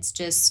 And it's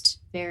just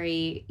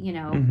very,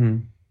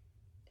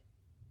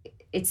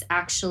 it's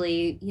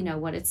actually,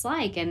 what it's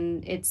like.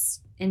 And it's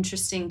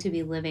interesting to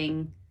be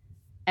living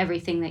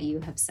everything that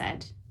you have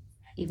said,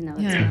 even though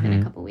it's only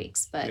been a couple of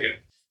weeks. But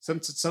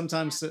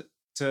sometimes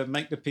to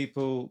make the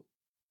people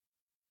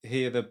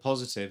hear the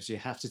positives, you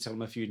have to tell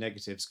them a few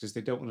negatives because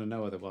they don't want to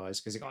know otherwise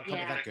because it can't be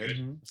that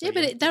good. So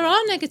but there are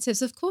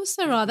negatives. Of course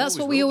there are. That's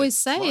what we always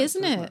say,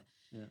 isn't it?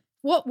 Yeah.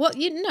 What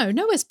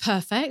nowhere's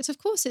perfect. Of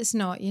course it's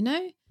not,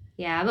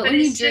 Yeah, but when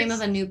you dream of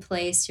a new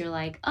place, you're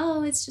like,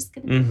 oh, it's just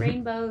going to be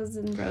rainbows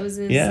and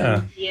roses.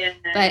 Yeah.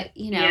 But,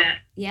 the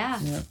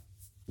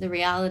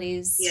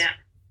realities. Yeah.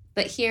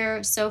 But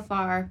here, so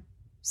far,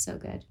 so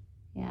good.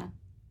 Yeah.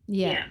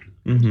 Yeah.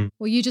 Mm-hmm.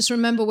 Well, you just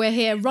remember we're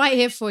here, right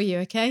here for you,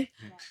 okay?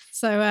 Yeah.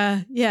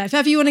 So, if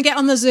ever you want to get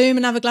on the Zoom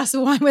and have a glass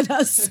of wine with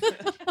us.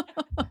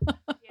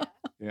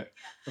 Yeah.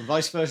 And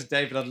vice versa,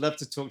 David, I'd love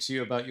to talk to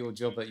you about your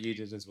job that you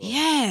did as well.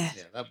 Yeah.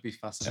 Yeah, that'd be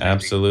fascinating.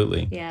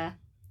 Absolutely. Yeah.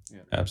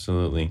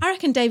 Absolutely. I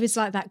reckon David's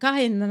like that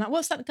guy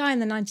what's that guy in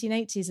the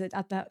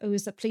 1980s who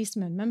was the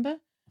policeman, remember?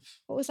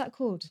 What was that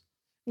called?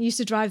 He used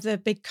to drive the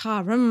big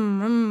car,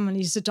 and he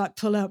used to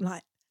pull up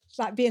like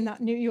being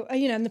that New York,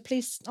 and the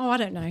police. Oh, I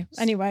don't know.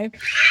 Anyway,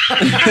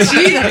 it's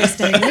you that is,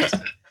 David.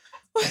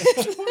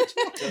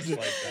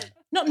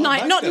 Not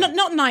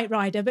Knight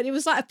Rider, but it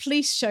was like a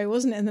police show,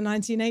 wasn't it, in the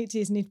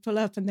 1980s? And he'd pull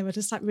up, and they were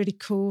just like really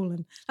cool,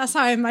 and that's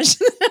how I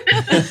imagine.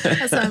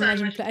 That's how I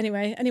imagine. But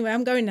anyway,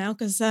 I'm going now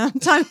because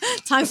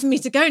time for me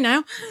to go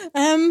now.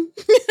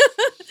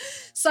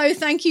 So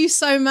thank you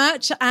so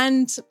much,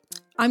 and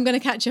I'm going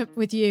to catch up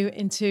with you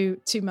in 2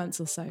 months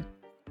or so.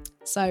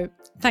 So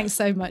thanks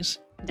so much.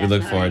 Definitely.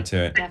 We look forward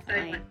to it.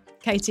 Definitely.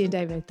 Katie and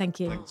David, thank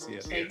you.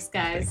 Thanks,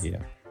 guys. Thank you.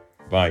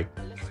 Bye.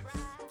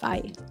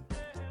 Bye.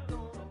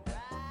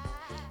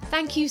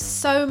 Thank you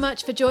so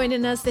much for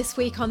joining us this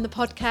week on the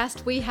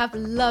podcast. We have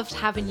loved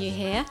having you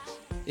here.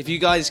 If you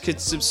guys could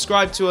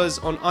subscribe to us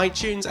on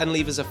iTunes and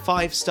leave us a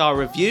 5-star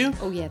review.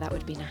 Oh yeah, that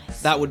would be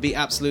nice. That would be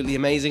absolutely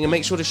amazing. And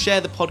make sure to share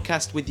the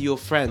podcast with your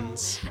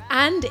friends.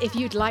 And if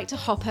you'd like to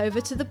hop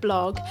over to the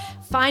blog,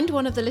 find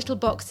one of the little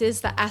boxes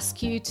that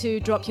ask you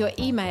to drop your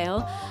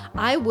email.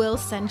 I will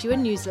send you a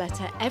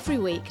newsletter every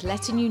week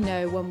letting you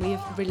know when we've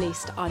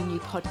released our new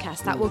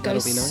podcast. That will go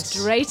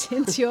straight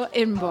into your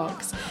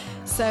inbox.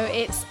 So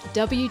it's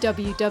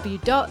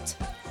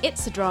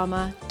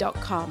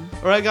www.itsadrama.com.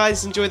 All right,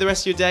 guys, enjoy the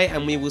rest of your day,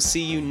 and we will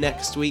see you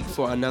next week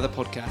for another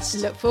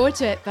podcast. Look forward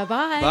to it.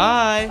 Bye-bye.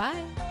 Bye.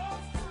 Bye.